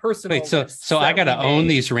like our personal. Wait, so I got to own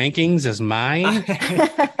these rankings as mine.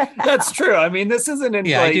 That's true. I mean, this isn't in.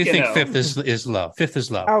 Yeah, I do think fifth is low. Fifth is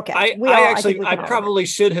low. Okay. I probably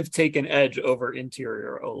should have taken edge over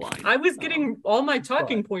interior O-line. I was getting all my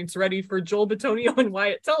talking points ready for Joel Bitonio and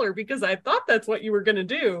Wyatt Teller because I thought that's what you were going to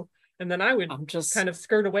do. And then I'm just kind of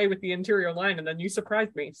skirt away with the interior line, and then you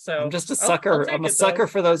surprised me. So I'm just a sucker. I'm a sucker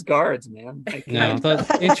for those guards, man. No,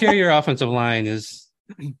 the interior offensive line it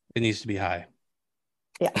needs to be high.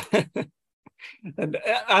 Yeah. And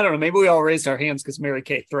I don't know. Maybe we all raised our hands because Mary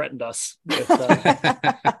Kay threatened us. With,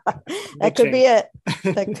 that could be it.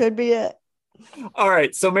 That could be it. All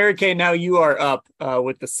right. So Mary Kay, now you are up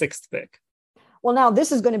with the sixth pick. Well, now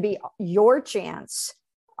this is going to be your chance,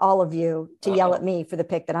 all of you, to yell at me for the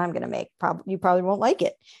pick that I'm going to make. You probably won't like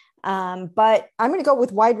it. But I'm going to go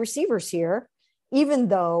with wide receivers here, even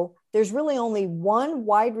though there's really only one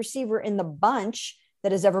wide receiver in the bunch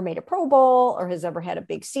that has ever made a Pro Bowl or has ever had a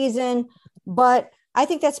big season. But I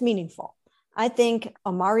think that's meaningful. I think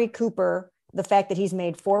Amari Cooper, the fact that he's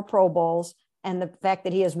made 4 Pro Bowls and the fact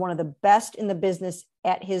that he is one of the best in the business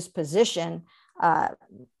at his position,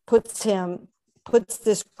 puts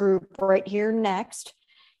this group right here next.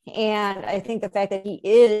 And I think the fact that he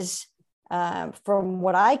is, from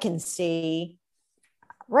what I can see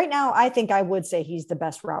right now, I think I would say he's the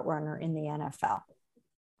best route runner in the NFL.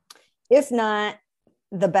 If not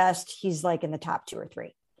the best, he's like in the top 2 or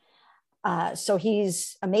 3. So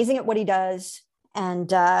he's amazing at what he does.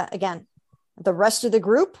 And again, the rest of the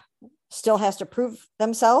group still has to prove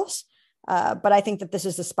themselves. But I think that this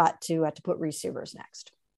is the spot to put receivers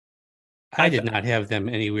next. I did not have them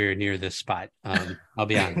anywhere near this spot. I'll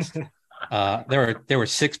be honest. There were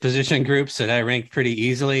 6 position groups that I ranked pretty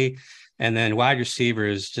easily, and then wide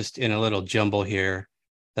receivers just in a little jumble here.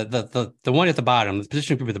 The one at the bottom, the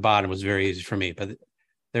position group at the bottom, was very easy for me, but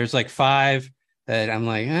there's like 5 that I'm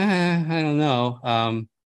like, I don't know.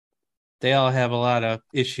 They all have a lot of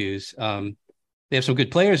issues. They have some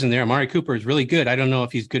good players in there. Amari Cooper is really good. I don't know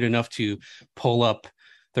if he's good enough to pull up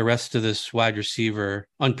the rest of this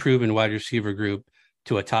unproven wide receiver group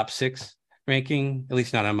to a top 6 ranking, at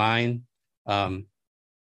least not on mine. I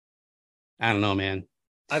don't know, man.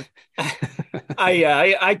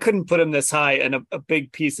 I couldn't put him this high. And a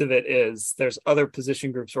big piece of it is there's other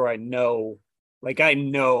position groups where I know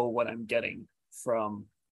what I'm getting from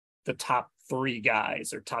the top 3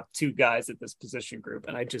 guys or top 2 guys at this position group.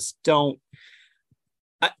 And I just don't,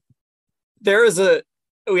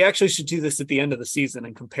 we actually should do this at the end of the season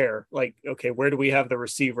and compare, like, okay, where do we have the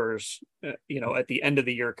receivers, at the end of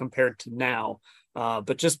the year compared to now?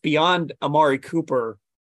 But just beyond Amari Cooper,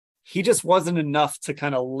 he just wasn't enough to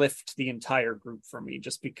kind of lift the entire group for me,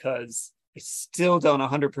 just because I still don't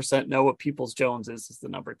 100% know what Peoples-Jones is as the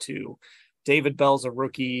number 2. David Bell's a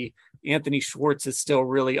rookie. Anthony Schwartz is still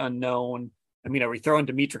really unknown. I mean, are we throwing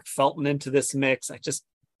Demetric Felton into this mix?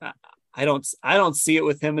 I don't see it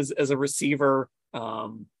with him as a receiver.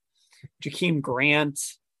 Jakeem Grant,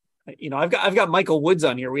 I've got Michael Woods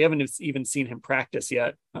on here. We haven't even seen him practice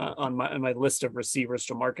yet on my list of receivers.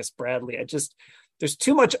 Jamarcus Bradley. There's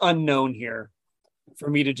too much unknown here for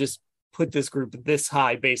me to just put this group this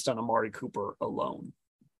high based on Amari Cooper alone.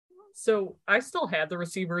 So I still had the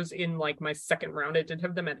receivers in like my second round. I did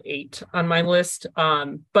have them at 8 on my list.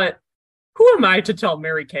 But who am I to tell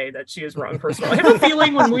Mary Kay that she is wrong? First of all, I have a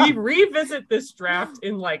feeling when we revisit this draft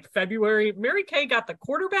in like February, Mary Kay got the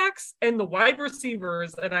quarterbacks and the wide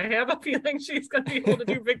receivers, and I have a feeling she's going to be able to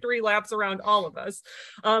do victory laps around all of us.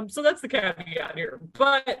 So that's the caveat here.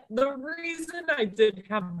 But the reason I did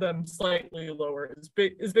have them slightly lower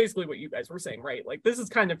is basically what you guys were saying, right? Like this is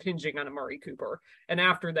kind of hinging on Amari Cooper. And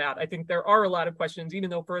after that, I think there are a lot of questions, even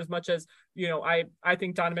though for as much as, I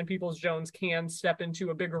think Donovan Peoples-Jones can step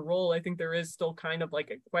into a bigger role, I think there is still kind of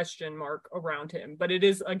like a question mark around him. But it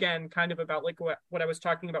is, again, kind of about like what I was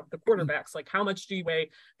talking about with the quarterbacks, like how much do you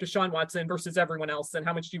weigh Deshaun Watson versus everyone else, and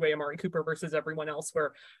how much do you weigh Amari Cooper versus everyone else,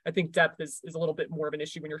 where I think depth is a little bit more of an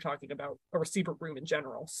issue when you're talking about a receiver room in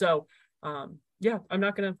general. So yeah, I'm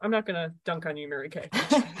not gonna dunk on you, Mary Kay.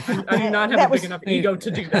 I do not have a big enough ego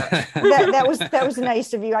to do that. that was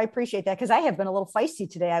nice of you. I appreciate that, because I have been a little feisty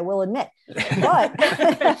today, I will admit.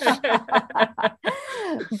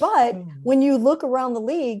 But when you look around the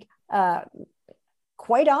league,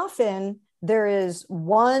 quite often there is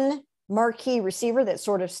one marquee receiver that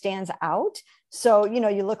sort of stands out. So,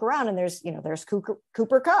 you look around and there's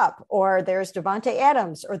Cooper Kupp, or there's Devontae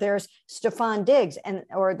Adams, or there's Stephon Diggs,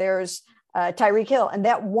 or there's Tyreek Hill. And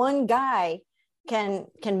that one guy can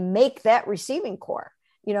make that receiving core.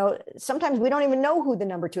 Sometimes we don't even know who the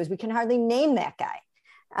number 2 is. We can hardly name that guy.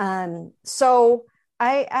 So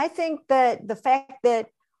I think that the fact that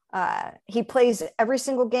he plays every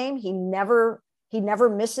single game, he never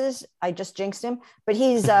misses. I just jinxed him, but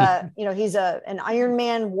he's he's an Iron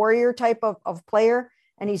Man warrior type of player,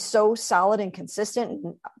 and he's so solid and consistent,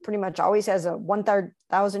 and pretty much always has a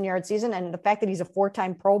 1,000-yard season. And the fact that he's a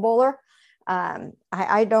 4-time Pro Bowler,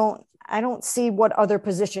 I don't see what other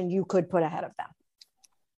position you could put ahead of them.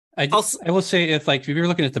 I will say, if you're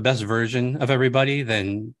looking at the best version of everybody,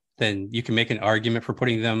 then you can make an argument for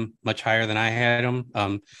putting them much higher than I had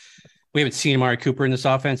them. We haven't seen Amari Cooper in this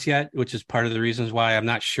offense yet, which is part of the reasons why I'm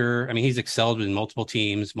not sure. I mean, he's excelled in multiple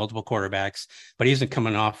teams, multiple quarterbacks, but he isn't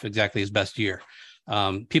coming off exactly his best year.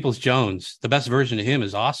 Peoples-Jones, the best version of him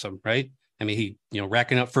is awesome, right? I mean, he,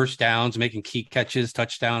 racking up first downs, making key catches,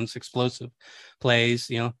 touchdowns, explosive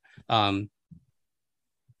plays,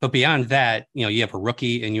 but beyond that, you have a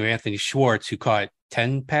rookie and you have Anthony Schwartz, who caught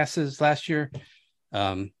 10 passes last year.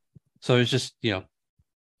 So it's just,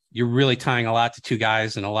 you're really tying a lot to 2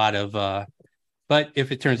 guys and a lot of, but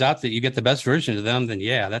if it turns out that you get the best version of them, then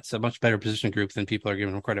yeah, that's a much better position group than people are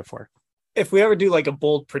giving them credit for. If we ever do like a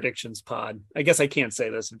bold predictions pod, I guess I can't say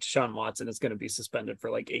this if Deshaun Watson is going to be suspended for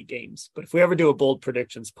like 8 games, but if we ever do a bold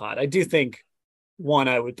predictions pod, I do think one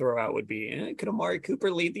I would throw out would be, could Amari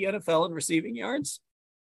Cooper lead the NFL in receiving yards?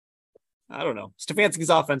 I don't know. Stefanski's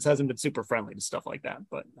offense hasn't been super friendly to stuff like that,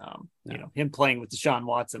 but him playing with Deshaun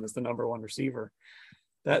Watson as the number 1 receiver,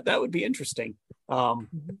 that would be interesting.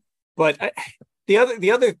 But the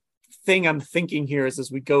other thing I'm thinking here is, as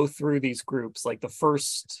we go through these groups, like the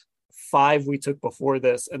first 5 we took before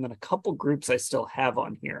this, and then a couple groups I still have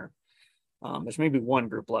on here. There's maybe one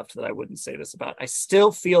group left that I wouldn't say this about. I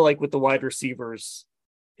still feel like with the wide receivers,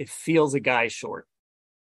 it feels a guy short.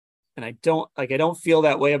 And I don't feel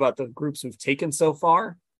that way about the groups we've taken so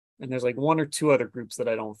far. And there's like 1 or 2 other groups that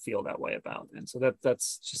I don't feel that way about. And so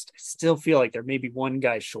that's just, I still feel like there may be one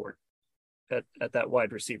guy short at that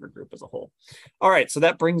wide receiver group as a whole. All right. So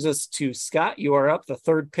that brings us to Scott. You are up, the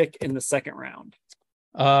 3rd pick in the 2nd round.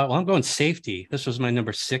 Well, I'm going safety. This was my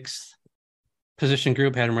number 6 position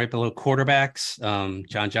group. Had him right below quarterbacks.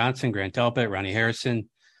 John Johnson, Grant Delpit, Ronnie Harrison.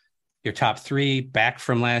 Your top 3 back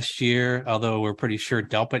from last year, although we're pretty sure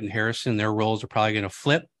Delpit and Harrison, their roles are probably going to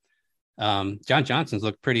flip. John Johnson's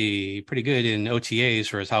looked pretty good in OTAs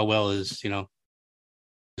for how well as,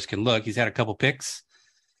 can look. He's had a couple picks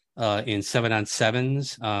in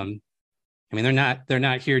 7-on-7s. I mean, they're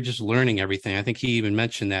not here just learning everything. I think he even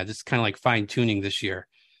mentioned that it's kind of like fine tuning this year.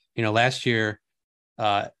 Last year,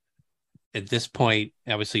 at this point,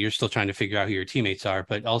 obviously you're still trying to figure out who your teammates are,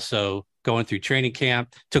 but also going through training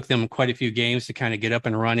camp took them quite a few games to kind of get up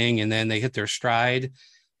and running. And then they hit their stride,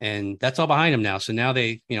 and that's all behind them now. So now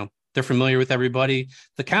they, They're familiar with everybody.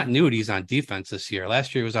 The continuity is on defense this year.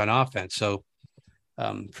 Last year it was on offense. So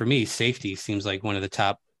for me, safety seems like one of the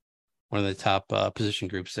top position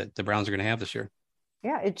groups that the Browns are going to have this year.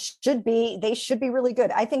 Yeah, it should be. They should be really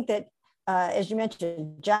good. I think that, as you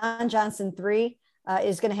mentioned, John Johnson 3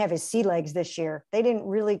 is going to have his sea legs this year. They didn't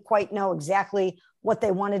really quite know exactly what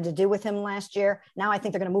they wanted to do with him last year. Now I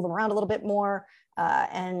think they're going to move him around a little bit more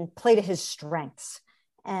and play to his strengths.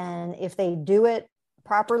 And if they do it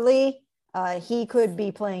properly, he could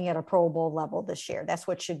be playing at a Pro Bowl level this year. That's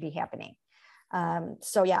what should be happening. And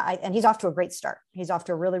he's off to a great start. He's off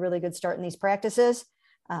to a really, really good start in these practices.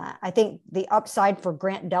 I think the upside for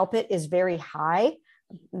Grant Delpit is very high.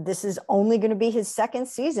 This is only going to be his second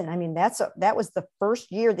season. I mean, that was the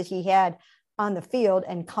first year that he had on the field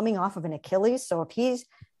and coming off of an Achilles. So if he's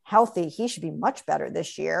healthy, he should be much better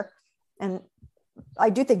this year. And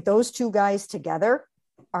I do think those two guys together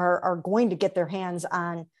are going to get their hands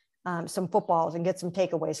on some footballs and get some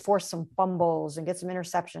takeaways, force some fumbles and get some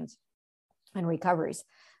interceptions and recoveries.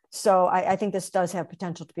 So I think this does have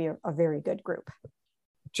potential to be a very good group.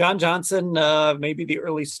 John Johnson, maybe the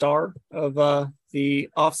early star of the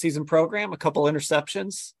offseason program, a couple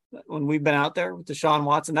interceptions when we've been out there with Deshaun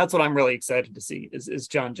Watson. That's what I'm really excited to see is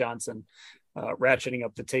John Johnson ratcheting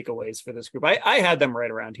up the takeaways for this group. I had them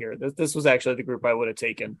right around here. This was actually the group I would have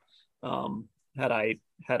taken had I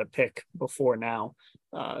had a pick before now.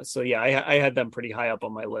 I had them pretty high up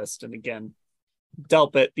on my list. And again,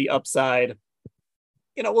 Delpit, the upside,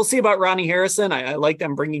 we'll see about Ronnie Harrison. I like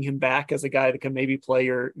them bringing him back as a guy that can maybe play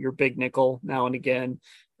your big nickel now and again.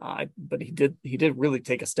 But he did really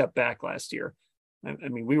take a step back last year. I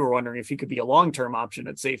mean, we were wondering if he could be a long-term option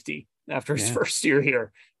at safety after his first year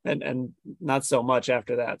here, and not so much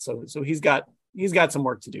after that. So he's got some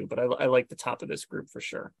work to do, but I like the top of this group for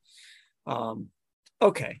sure.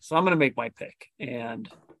 Okay, so I'm going to make my pick, and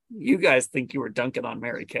you guys think you were dunking on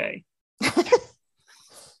Mary Kay.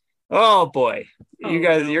 Oh boy,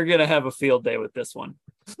 you're going to have a field day with this one.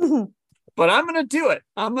 But I'm going to do it.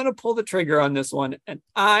 I'm going to pull the trigger on this one, and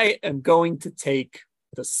I am going to take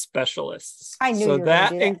the specialists. I knew so you were that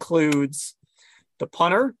gonna do that. includes the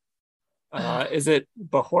punter. Is it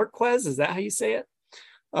Bajorquez? Is that how you say it?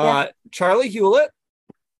 Yeah. Charlie Hewlett.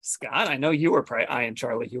 Scott, I know you were probably eyeing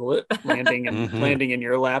Charlie Hewlett landing in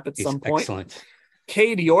your lap at some point. Excellent.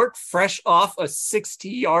 Cade York, fresh off a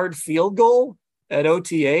 60-yard field goal at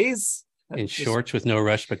OTAs. In shorts with no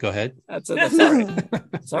rush, but go ahead. That's all right.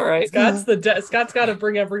 It's all right. Scott's got to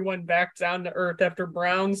bring everyone back down to earth after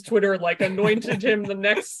Brown's Twitter anointed him the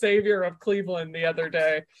next savior of Cleveland the other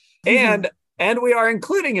day. And we are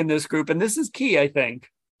including in this group, and this is key, I think.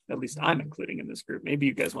 At least I'm including in this group. Maybe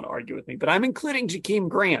you guys want to argue with me, but I'm including Jakeem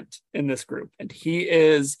Grant in this group, and he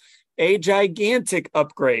is a gigantic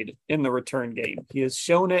upgrade in the return game. He has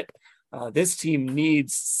shown it. This team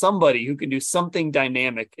needs somebody who can do something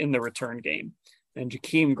dynamic in the return game. And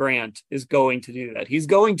Jakeem Grant is going to do that. He's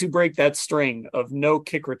going to break that string of no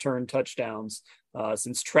kick return touchdowns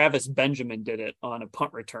since Travis Benjamin did it on a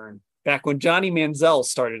punt return back when Johnny Manziel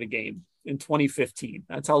started a game in 2015.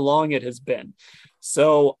 That's how long it has been.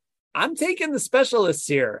 So I'm taking the specialists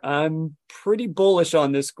here. I'm pretty bullish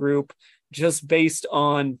on this group just based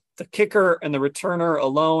on the kicker and the returner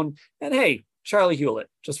alone. And hey, Charlie Hewlett,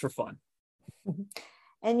 just for fun.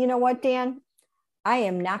 And you know what, Dan? I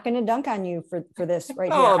am not going to dunk on you for this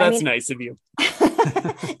right here. Oh, that's nice of you.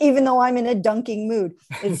 Even though I'm in a dunking mood,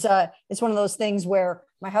 it's one of those things where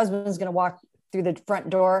my husband's going to walk through the front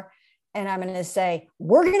door and I'm going to say,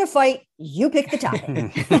 we're going to fight. You pick the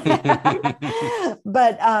topic.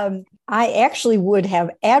 But I actually would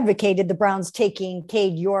have advocated the Browns taking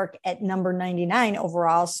Cade York at number 99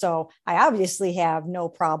 overall. So I obviously have no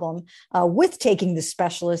problem with taking the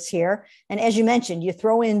specialists here. And as you mentioned, you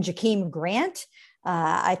throw in Jakeem Grant.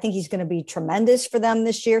 I think he's going to be tremendous for them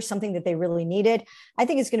this year, something that they really needed. I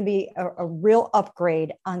think it's going to be a real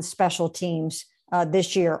upgrade on special teams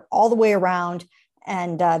this year, all the way around.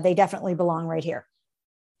 And they definitely belong right here.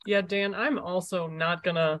 Yeah, Dan, I'm also not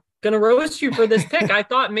gonna roast you for this pick. I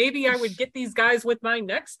thought maybe I would get these guys with my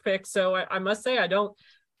next pick. So I must say I don't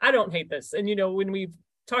hate this. And when we've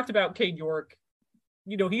talked about Cade York,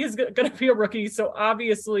 he is going to be a rookie. So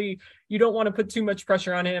obviously you don't want to put too much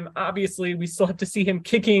pressure on him. Obviously we still have to see him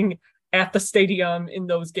kicking at the stadium in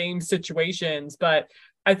those game situations. But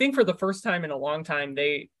I think for the first time in a long time,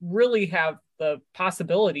 they really have the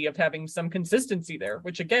possibility of having some consistency there,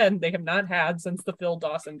 which again, they have not had since the Phil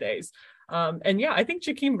Dawson days. I think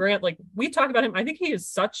Jakeem Grant, we talk about him, I think he is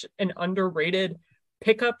such an underrated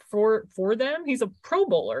pickup for them. He's a Pro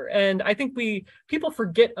Bowler, and I think people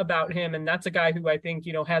forget about him, and that's a guy who I think,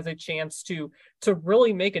 you know, has a chance to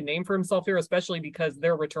really make a name for himself here, especially because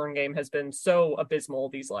their return game has been so abysmal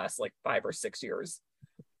these last like 5 or 6 years.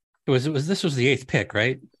 This was the 8th pick,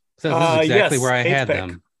 right? So this is exactly where I had pick.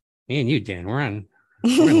 Them. Me and you, Dan, we're in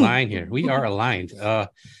line here. We are aligned.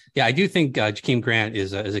 Yeah, I do think Jakeem Grant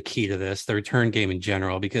is a key to this, the return game in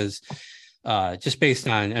general, because just based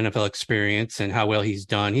on NFL experience and how well he's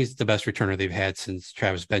done, he's the best returner they've had since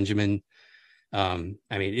Travis Benjamin. I mean,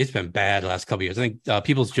 it's been bad the last couple of years. I think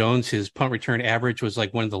Peoples-Jones, his punt return average was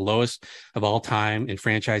like one of the lowest of all time in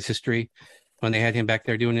franchise history when they had him back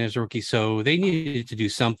there doing it as a rookie. So they needed to do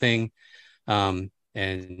something. And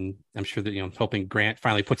I'm sure that, you know, I'm hoping Grant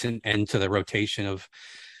finally puts an end to the rotation of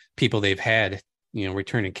people they've had, you know,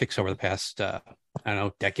 returning kicks over the past, I don't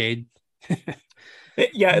know, decade.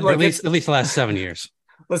 Yeah, like at least the last 7 years.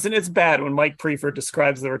 Listen, it's bad when Mike Prefer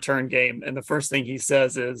describes the return game, and the first thing he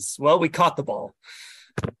says is, "Well, we caught the ball."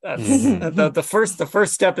 That's the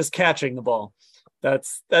first step is catching the ball. That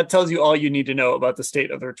tells you all you need to know about the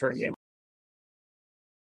state of the return game.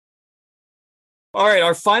 All right,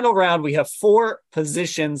 our final round. We have 4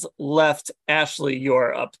 positions left. Ashley,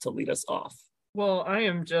 you're up to lead us off. Well, I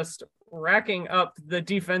am just racking up the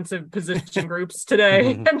defensive position groups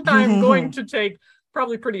today, and I'm going to take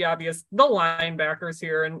probably pretty obvious the linebackers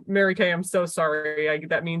here. And Mary Kay, I'm so sorry.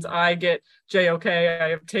 That means I get JOK. I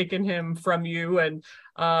have taken him from you, and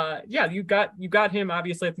yeah, you got him.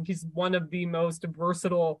 Obviously, I think he's one of the most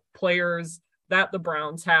versatile players that the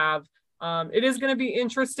Browns have. It is going to be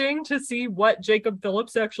interesting to see what Jacob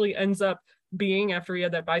Phillips actually ends up being after he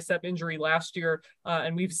had that bicep injury last year.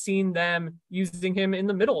 And we've seen them using him in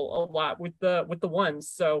the middle a lot with the ones.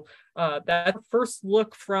 So that first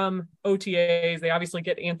look from OTAs, they obviously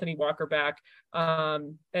get Anthony Walker back.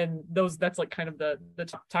 And that's like kind of the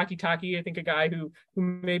Taki, I think a guy who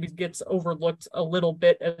maybe gets overlooked a little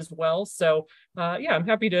bit as well. So yeah, I'm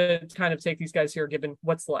happy to kind of take these guys here, given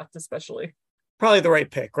what's left, especially. Probably the right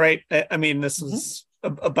pick, right? I mean, this is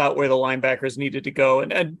about where the linebackers needed to go.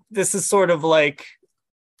 And this is sort of like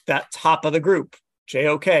that top of the group,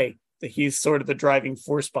 JOK. He's sort of the driving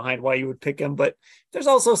force behind why you would pick him. But there's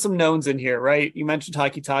also some knowns in here, right? You mentioned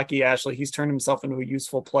Taki, Ashley. He's turned himself into a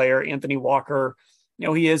useful player. Anthony Walker, you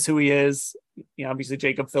know, he is who he is. You know, obviously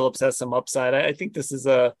Jacob Phillips has some upside. I think this is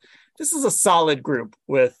a solid group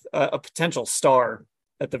with a potential star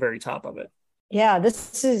at the very top of it. Yeah,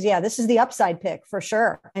 this is the upside pick for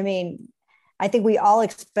sure. I mean, I think we all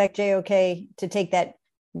expect JOK to take that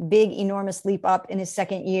big, enormous leap up in his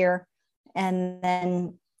second year. And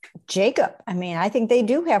then Jacob, I mean, I think they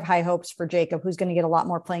do have high hopes for Jacob, who's going to get a lot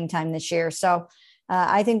more playing time this year. So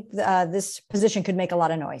I think this position could make a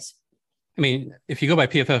lot of noise. I mean, if you go by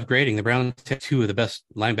PFF grading, the Browns have 2 of the best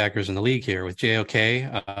linebackers in the league here, with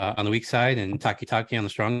JOK on the weak side and Taki on the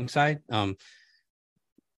strong side.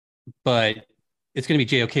 But it's going to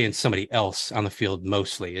be JOK and somebody else on the field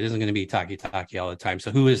mostly. It isn't going to be Taki all the time.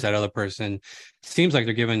 So who is that other person? Seems like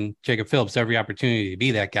they're giving Jacob Phillips every opportunity to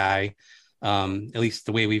be that guy. At least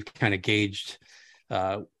the way we've kind of gauged,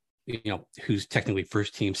 you know, who's technically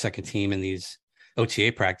first team, second team in these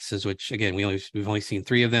OTA practices, which again, we've only seen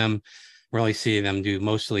 3 of them. We're only seeing them do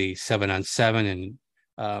mostly 7-on-7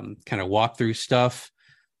 and kind of walk through stuff.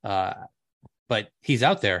 But he's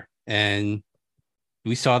out there, and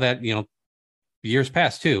we saw that, you know, years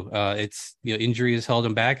past too. It's, you know, injury has held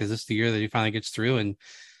him back. Is this the year that he finally gets through? And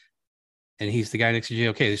he's the guy next to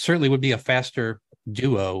JOK. There certainly would be a faster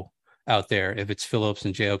duo out there if it's Phillips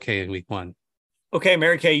and JOK in week 1. Okay,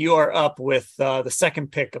 Mary Kay, you are up with the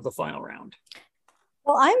second pick of the final round.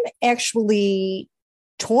 Well, I'm actually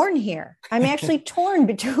torn here. I'm actually torn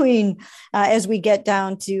between, as we get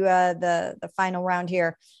down to the final round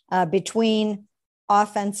here, between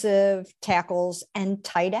offensive tackles and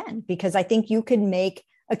tight end, because I think you could make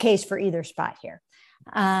a case for either spot here.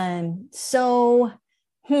 So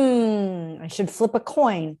I should flip a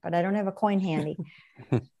coin, but I don't have a coin handy.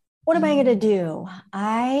 What am I going to do?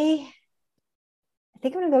 I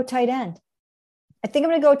think I'm going to go tight end. I think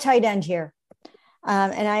I'm going to go tight end here.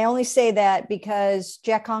 And I only say that because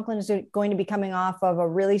Jack Conklin is going to be coming off of a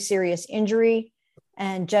really serious injury,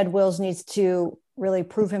 and Jed Wills needs to really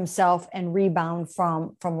prove himself and rebound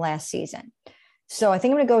from last season. So I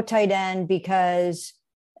think I'm going to go tight end because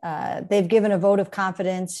they've given a vote of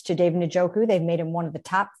confidence to David Njoku. They've made him one of the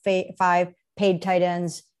top 5 paid tight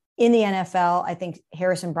ends in the NFL. I think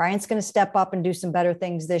Harrison Bryant's going to step up and do some better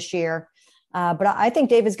things this year. But I think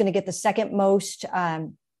David's going to get the second most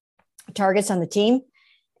targets on the team.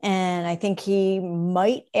 And I think he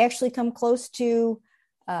might actually come close to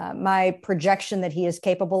my projection that he is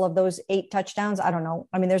capable of those 8 touchdowns, I don't know.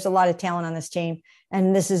 I mean, there's a lot of talent on this team,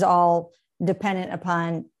 and this is all dependent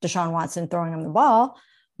upon Deshaun Watson throwing him the ball.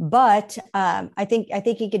 But I think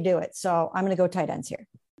he could do it. So I'm going to go tight ends here.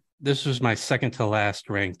 This was my second to last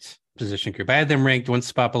ranked position group. I had them ranked one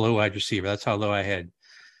spot below wide receiver. That's how low I had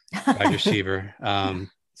wide receiver.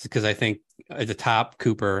 Because I think at the top,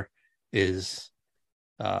 Cooper is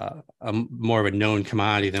more of a known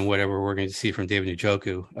commodity than whatever we're going to see from David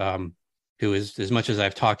Njoku, who is, as much as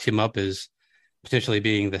I've talked him up as potentially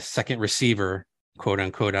being the second receiver, quote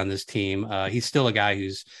unquote, on this team. He's still a guy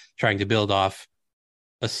who's trying to build off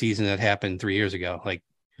a season that happened 3 years ago.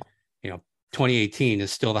 2018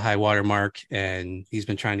 is still the high water mark, and he's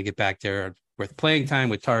been trying to get back there with playing time,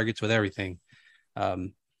 with targets, with everything.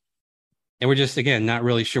 And we're just, again, not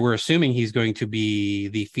really sure. We're assuming he's going to be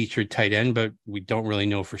the featured tight end, but we don't really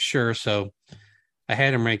know for sure. So I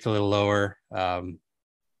had him ranked a little lower. But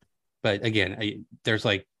again, there's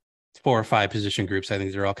like 4 or 5 position groups. I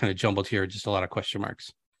think they're all kind of jumbled here. Just a lot of question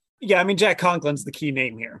marks. Yeah, I mean, Jack Conklin's the key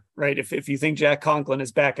name here, right? If you think Jack Conklin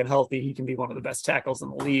is back and healthy, he can be one of the best tackles in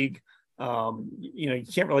the league. You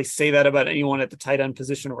can't really say that about anyone at the tight end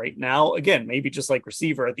position right now. Again, maybe just like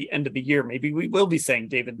receiver at the end of the year, maybe we will be saying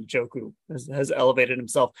David Njoku has elevated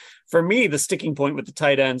himself. For me, the sticking point with the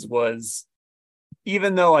tight ends was,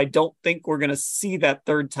 even though I don't think we're going to see that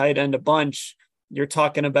third tight end a bunch, you're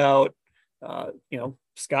talking about,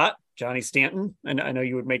 Scott, Johnny Stanton. And I know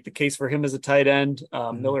you would make the case for him as a tight end,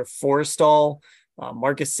 Miller Forrestall,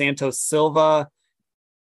 Marcus Santos Silva.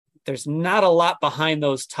 There's not a lot behind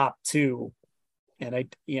those top 2. And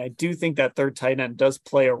I do think that third tight end does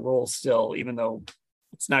play a role still, even though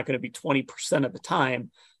it's not going to be 20% of the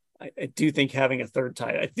time. I do think having a third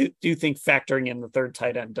tight, I do think factoring in the third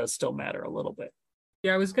tight end does still matter a little bit.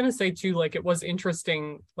 Yeah, I was going to say too, like, it was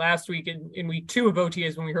interesting last week in week 2 of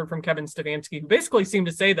OTAs when we heard from Kevin Stefanski, who basically seemed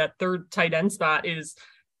to say that third tight end spot is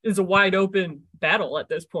a wide open battle at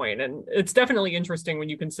this point. And it's definitely interesting when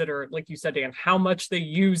you consider, like you said, Dan, how much they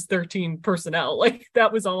use 13 personnel. Like,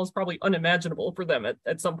 that was almost probably unimaginable for them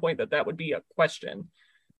at some point that would be a question.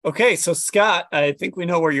 Okay, so Scott, I think we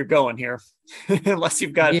know where you're going here, unless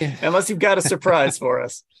you've got a surprise for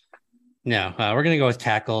us. No, we're going to go with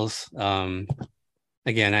tackles.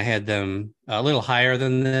 Again, I had them a little higher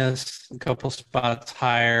than this, a couple spots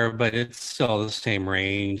higher, but it's still the same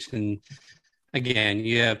range. And again,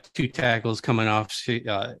 you have 2 tackles coming off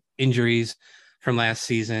injuries from last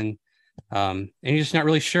season, and you're just not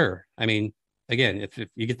really sure. I mean, again, if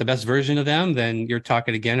you get the best version of them, then you're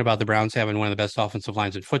talking again about the Browns having one of the best offensive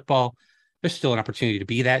lines in football. There's still an opportunity to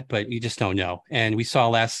be that, but you just don't know. And we saw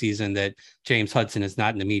last season that James Hudson is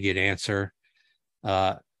not an immediate answer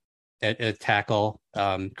at tackle.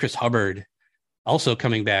 Chris Hubbard also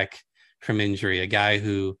coming back from injury, a guy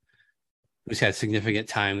who's had significant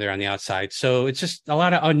time there on the outside. So it's just a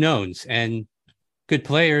lot of unknowns and good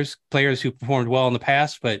players who performed well in the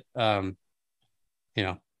past. But, I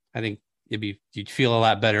think you'd feel a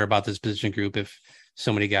lot better about this position group if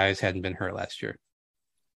so many guys hadn't been hurt last year.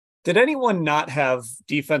 Did anyone not have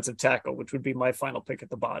defensive tackle, which would be my final pick at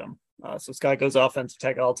the bottom? So Scott goes offensive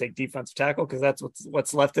tackle. I'll take defensive tackle because that's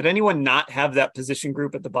what's left. Did anyone not have that position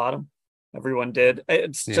group at the bottom? Everyone did.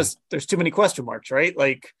 It's just, there's too many question marks, right?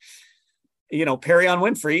 Like, Perrion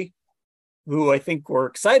Winfrey, who I think we're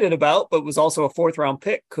excited about, but was also a 4th round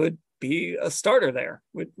pick, could be a starter there,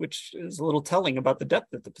 which is a little telling about the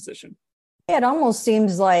depth at the position. It almost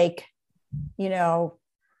seems like,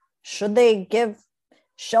 should they give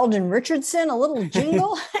Sheldon Richardson a little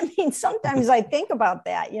jingle? I mean, sometimes I think about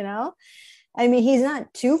that, I mean, he's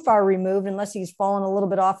not too far removed, unless he's fallen a little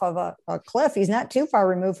bit off of a cliff. He's not too far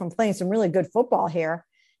removed from playing some really good football here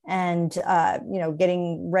and,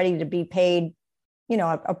 getting ready to be paid,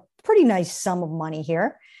 a pretty nice sum of money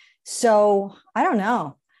here. So I don't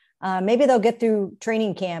know. Maybe they'll get through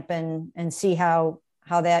training camp and see how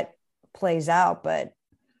that plays out. But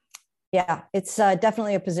yeah, it's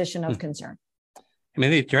definitely a position of concern. I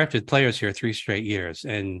mean, they drafted players here 3 straight years,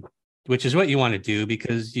 and which is what you want to do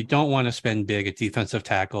because you don't want to spend big at defensive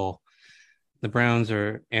tackle. The Browns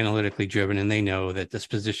are analytically driven, and they know that this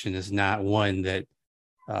position is not one that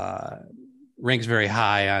ranks very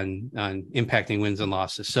high on impacting wins and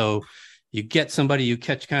losses. So you get somebody you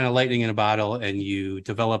catch kind of lightning in a bottle, and you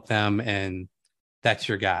develop them, and that's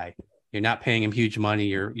your guy. You're not paying him huge money.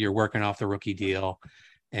 You're working off the rookie deal,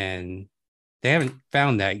 and they haven't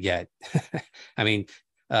found that yet. I mean,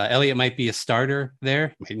 Elliott might be a starter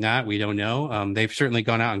there, might not. We don't know. They've certainly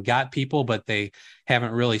gone out and got people, but they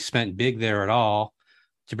haven't really spent big there at all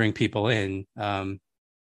to bring people in.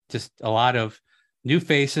 Just a lot of new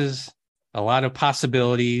faces, a lot of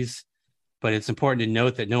possibilities, but it's important to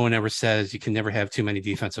note that no one ever says you can never have too many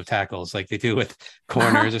defensive tackles like they do with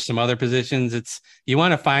corners or some other positions. You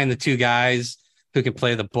want to find the two guys who can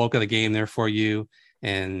play the bulk of the game there for you,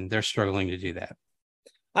 and they're struggling to do that.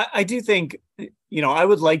 I do think, I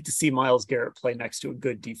would like to see Myles Garrett play next to a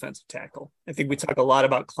good defensive tackle. I think we talk a lot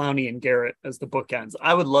about Clowney and Garrett as the bookends.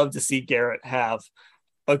 I would love to see Garrett have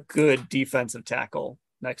a good defensive tackle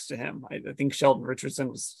next to him. I think Sheldon Richardson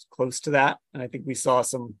was close to that. And I think we saw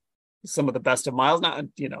some of the best of Myles. Not,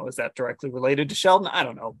 is that directly related to Sheldon? I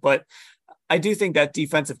don't know. But I do think that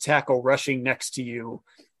defensive tackle rushing next to you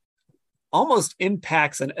almost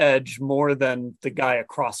impacts an edge more than the guy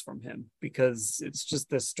across from him, because it's just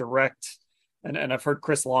this direct, and I've heard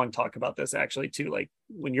Chris Long talk about this actually too. Like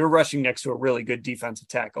when you're rushing next to a really good defensive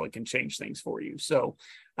tackle, it can change things for you. So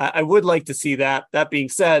I would like to see that. That being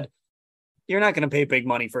said, you're not going to pay big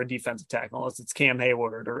money for a defensive tackle unless it's Cam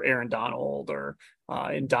Hayward or Aaron Donald or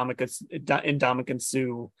Ndamukong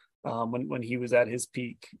Suh when he was at his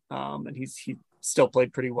peak, and he still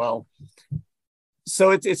played pretty well.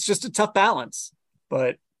 So it's just a tough balance,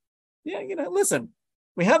 but listen,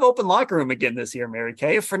 we have open locker room again this year, Mary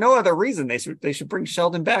Kay. If for no other reason, they should bring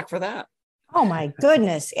Sheldon back for that. Oh my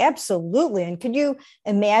goodness. Absolutely. And could you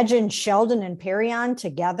imagine Sheldon and Perrion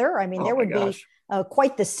together? I mean, there would be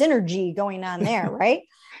quite the synergy going on there, right?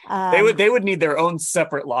 They would need their own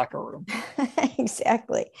separate locker room.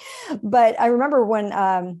 Exactly. But I remember when,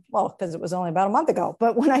 because it was only about a month ago,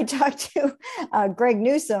 but when I talked to Greg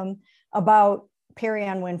Newsome about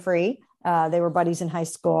Perrion Winfrey, they were buddies in high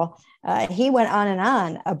school. He went on and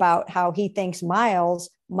on about how he thinks Myles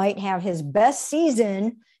might have his best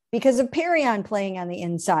season because of Perrion playing on the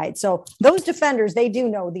inside. So those defenders, they do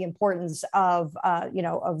know the importance of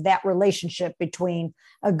that relationship between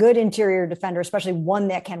a good interior defender, especially one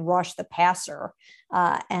that can rush the passer,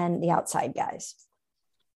 and the outside guys.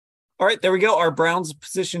 All right, there we go. Our Browns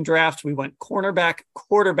position draft. We went cornerback,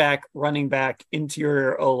 quarterback, running back,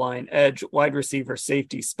 interior O-line, edge, wide receiver,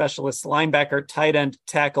 safety, specialist, linebacker, tight end,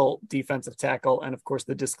 tackle, defensive tackle. And of course,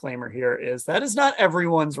 the disclaimer here is that is not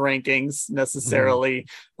everyone's rankings necessarily.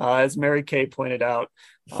 As Mary Kay pointed out,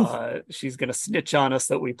 she's going to snitch on us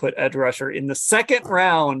that we put edge rusher in the second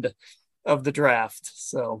round of the draft.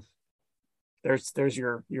 So there's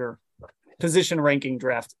your position ranking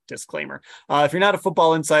draft disclaimer. If you're not a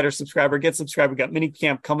Football Insider subscriber, get subscribed. We've got mini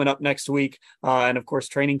camp coming up next week. And of course,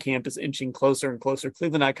 training camp is inching closer and closer.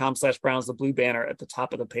 Cleveland.com/Browns, the blue banner at the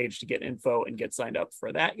top of the page to get info and get signed up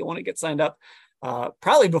for that. You'll want to get signed up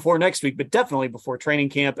probably before next week, but definitely before training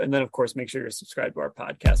camp. And then of course, make sure you're subscribed to our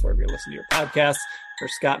podcast, wherever you're listening to your podcasts. For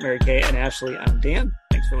Scott, Mary Kay, and Ashley, I'm Dan.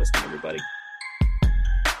 Thanks for listening, everybody.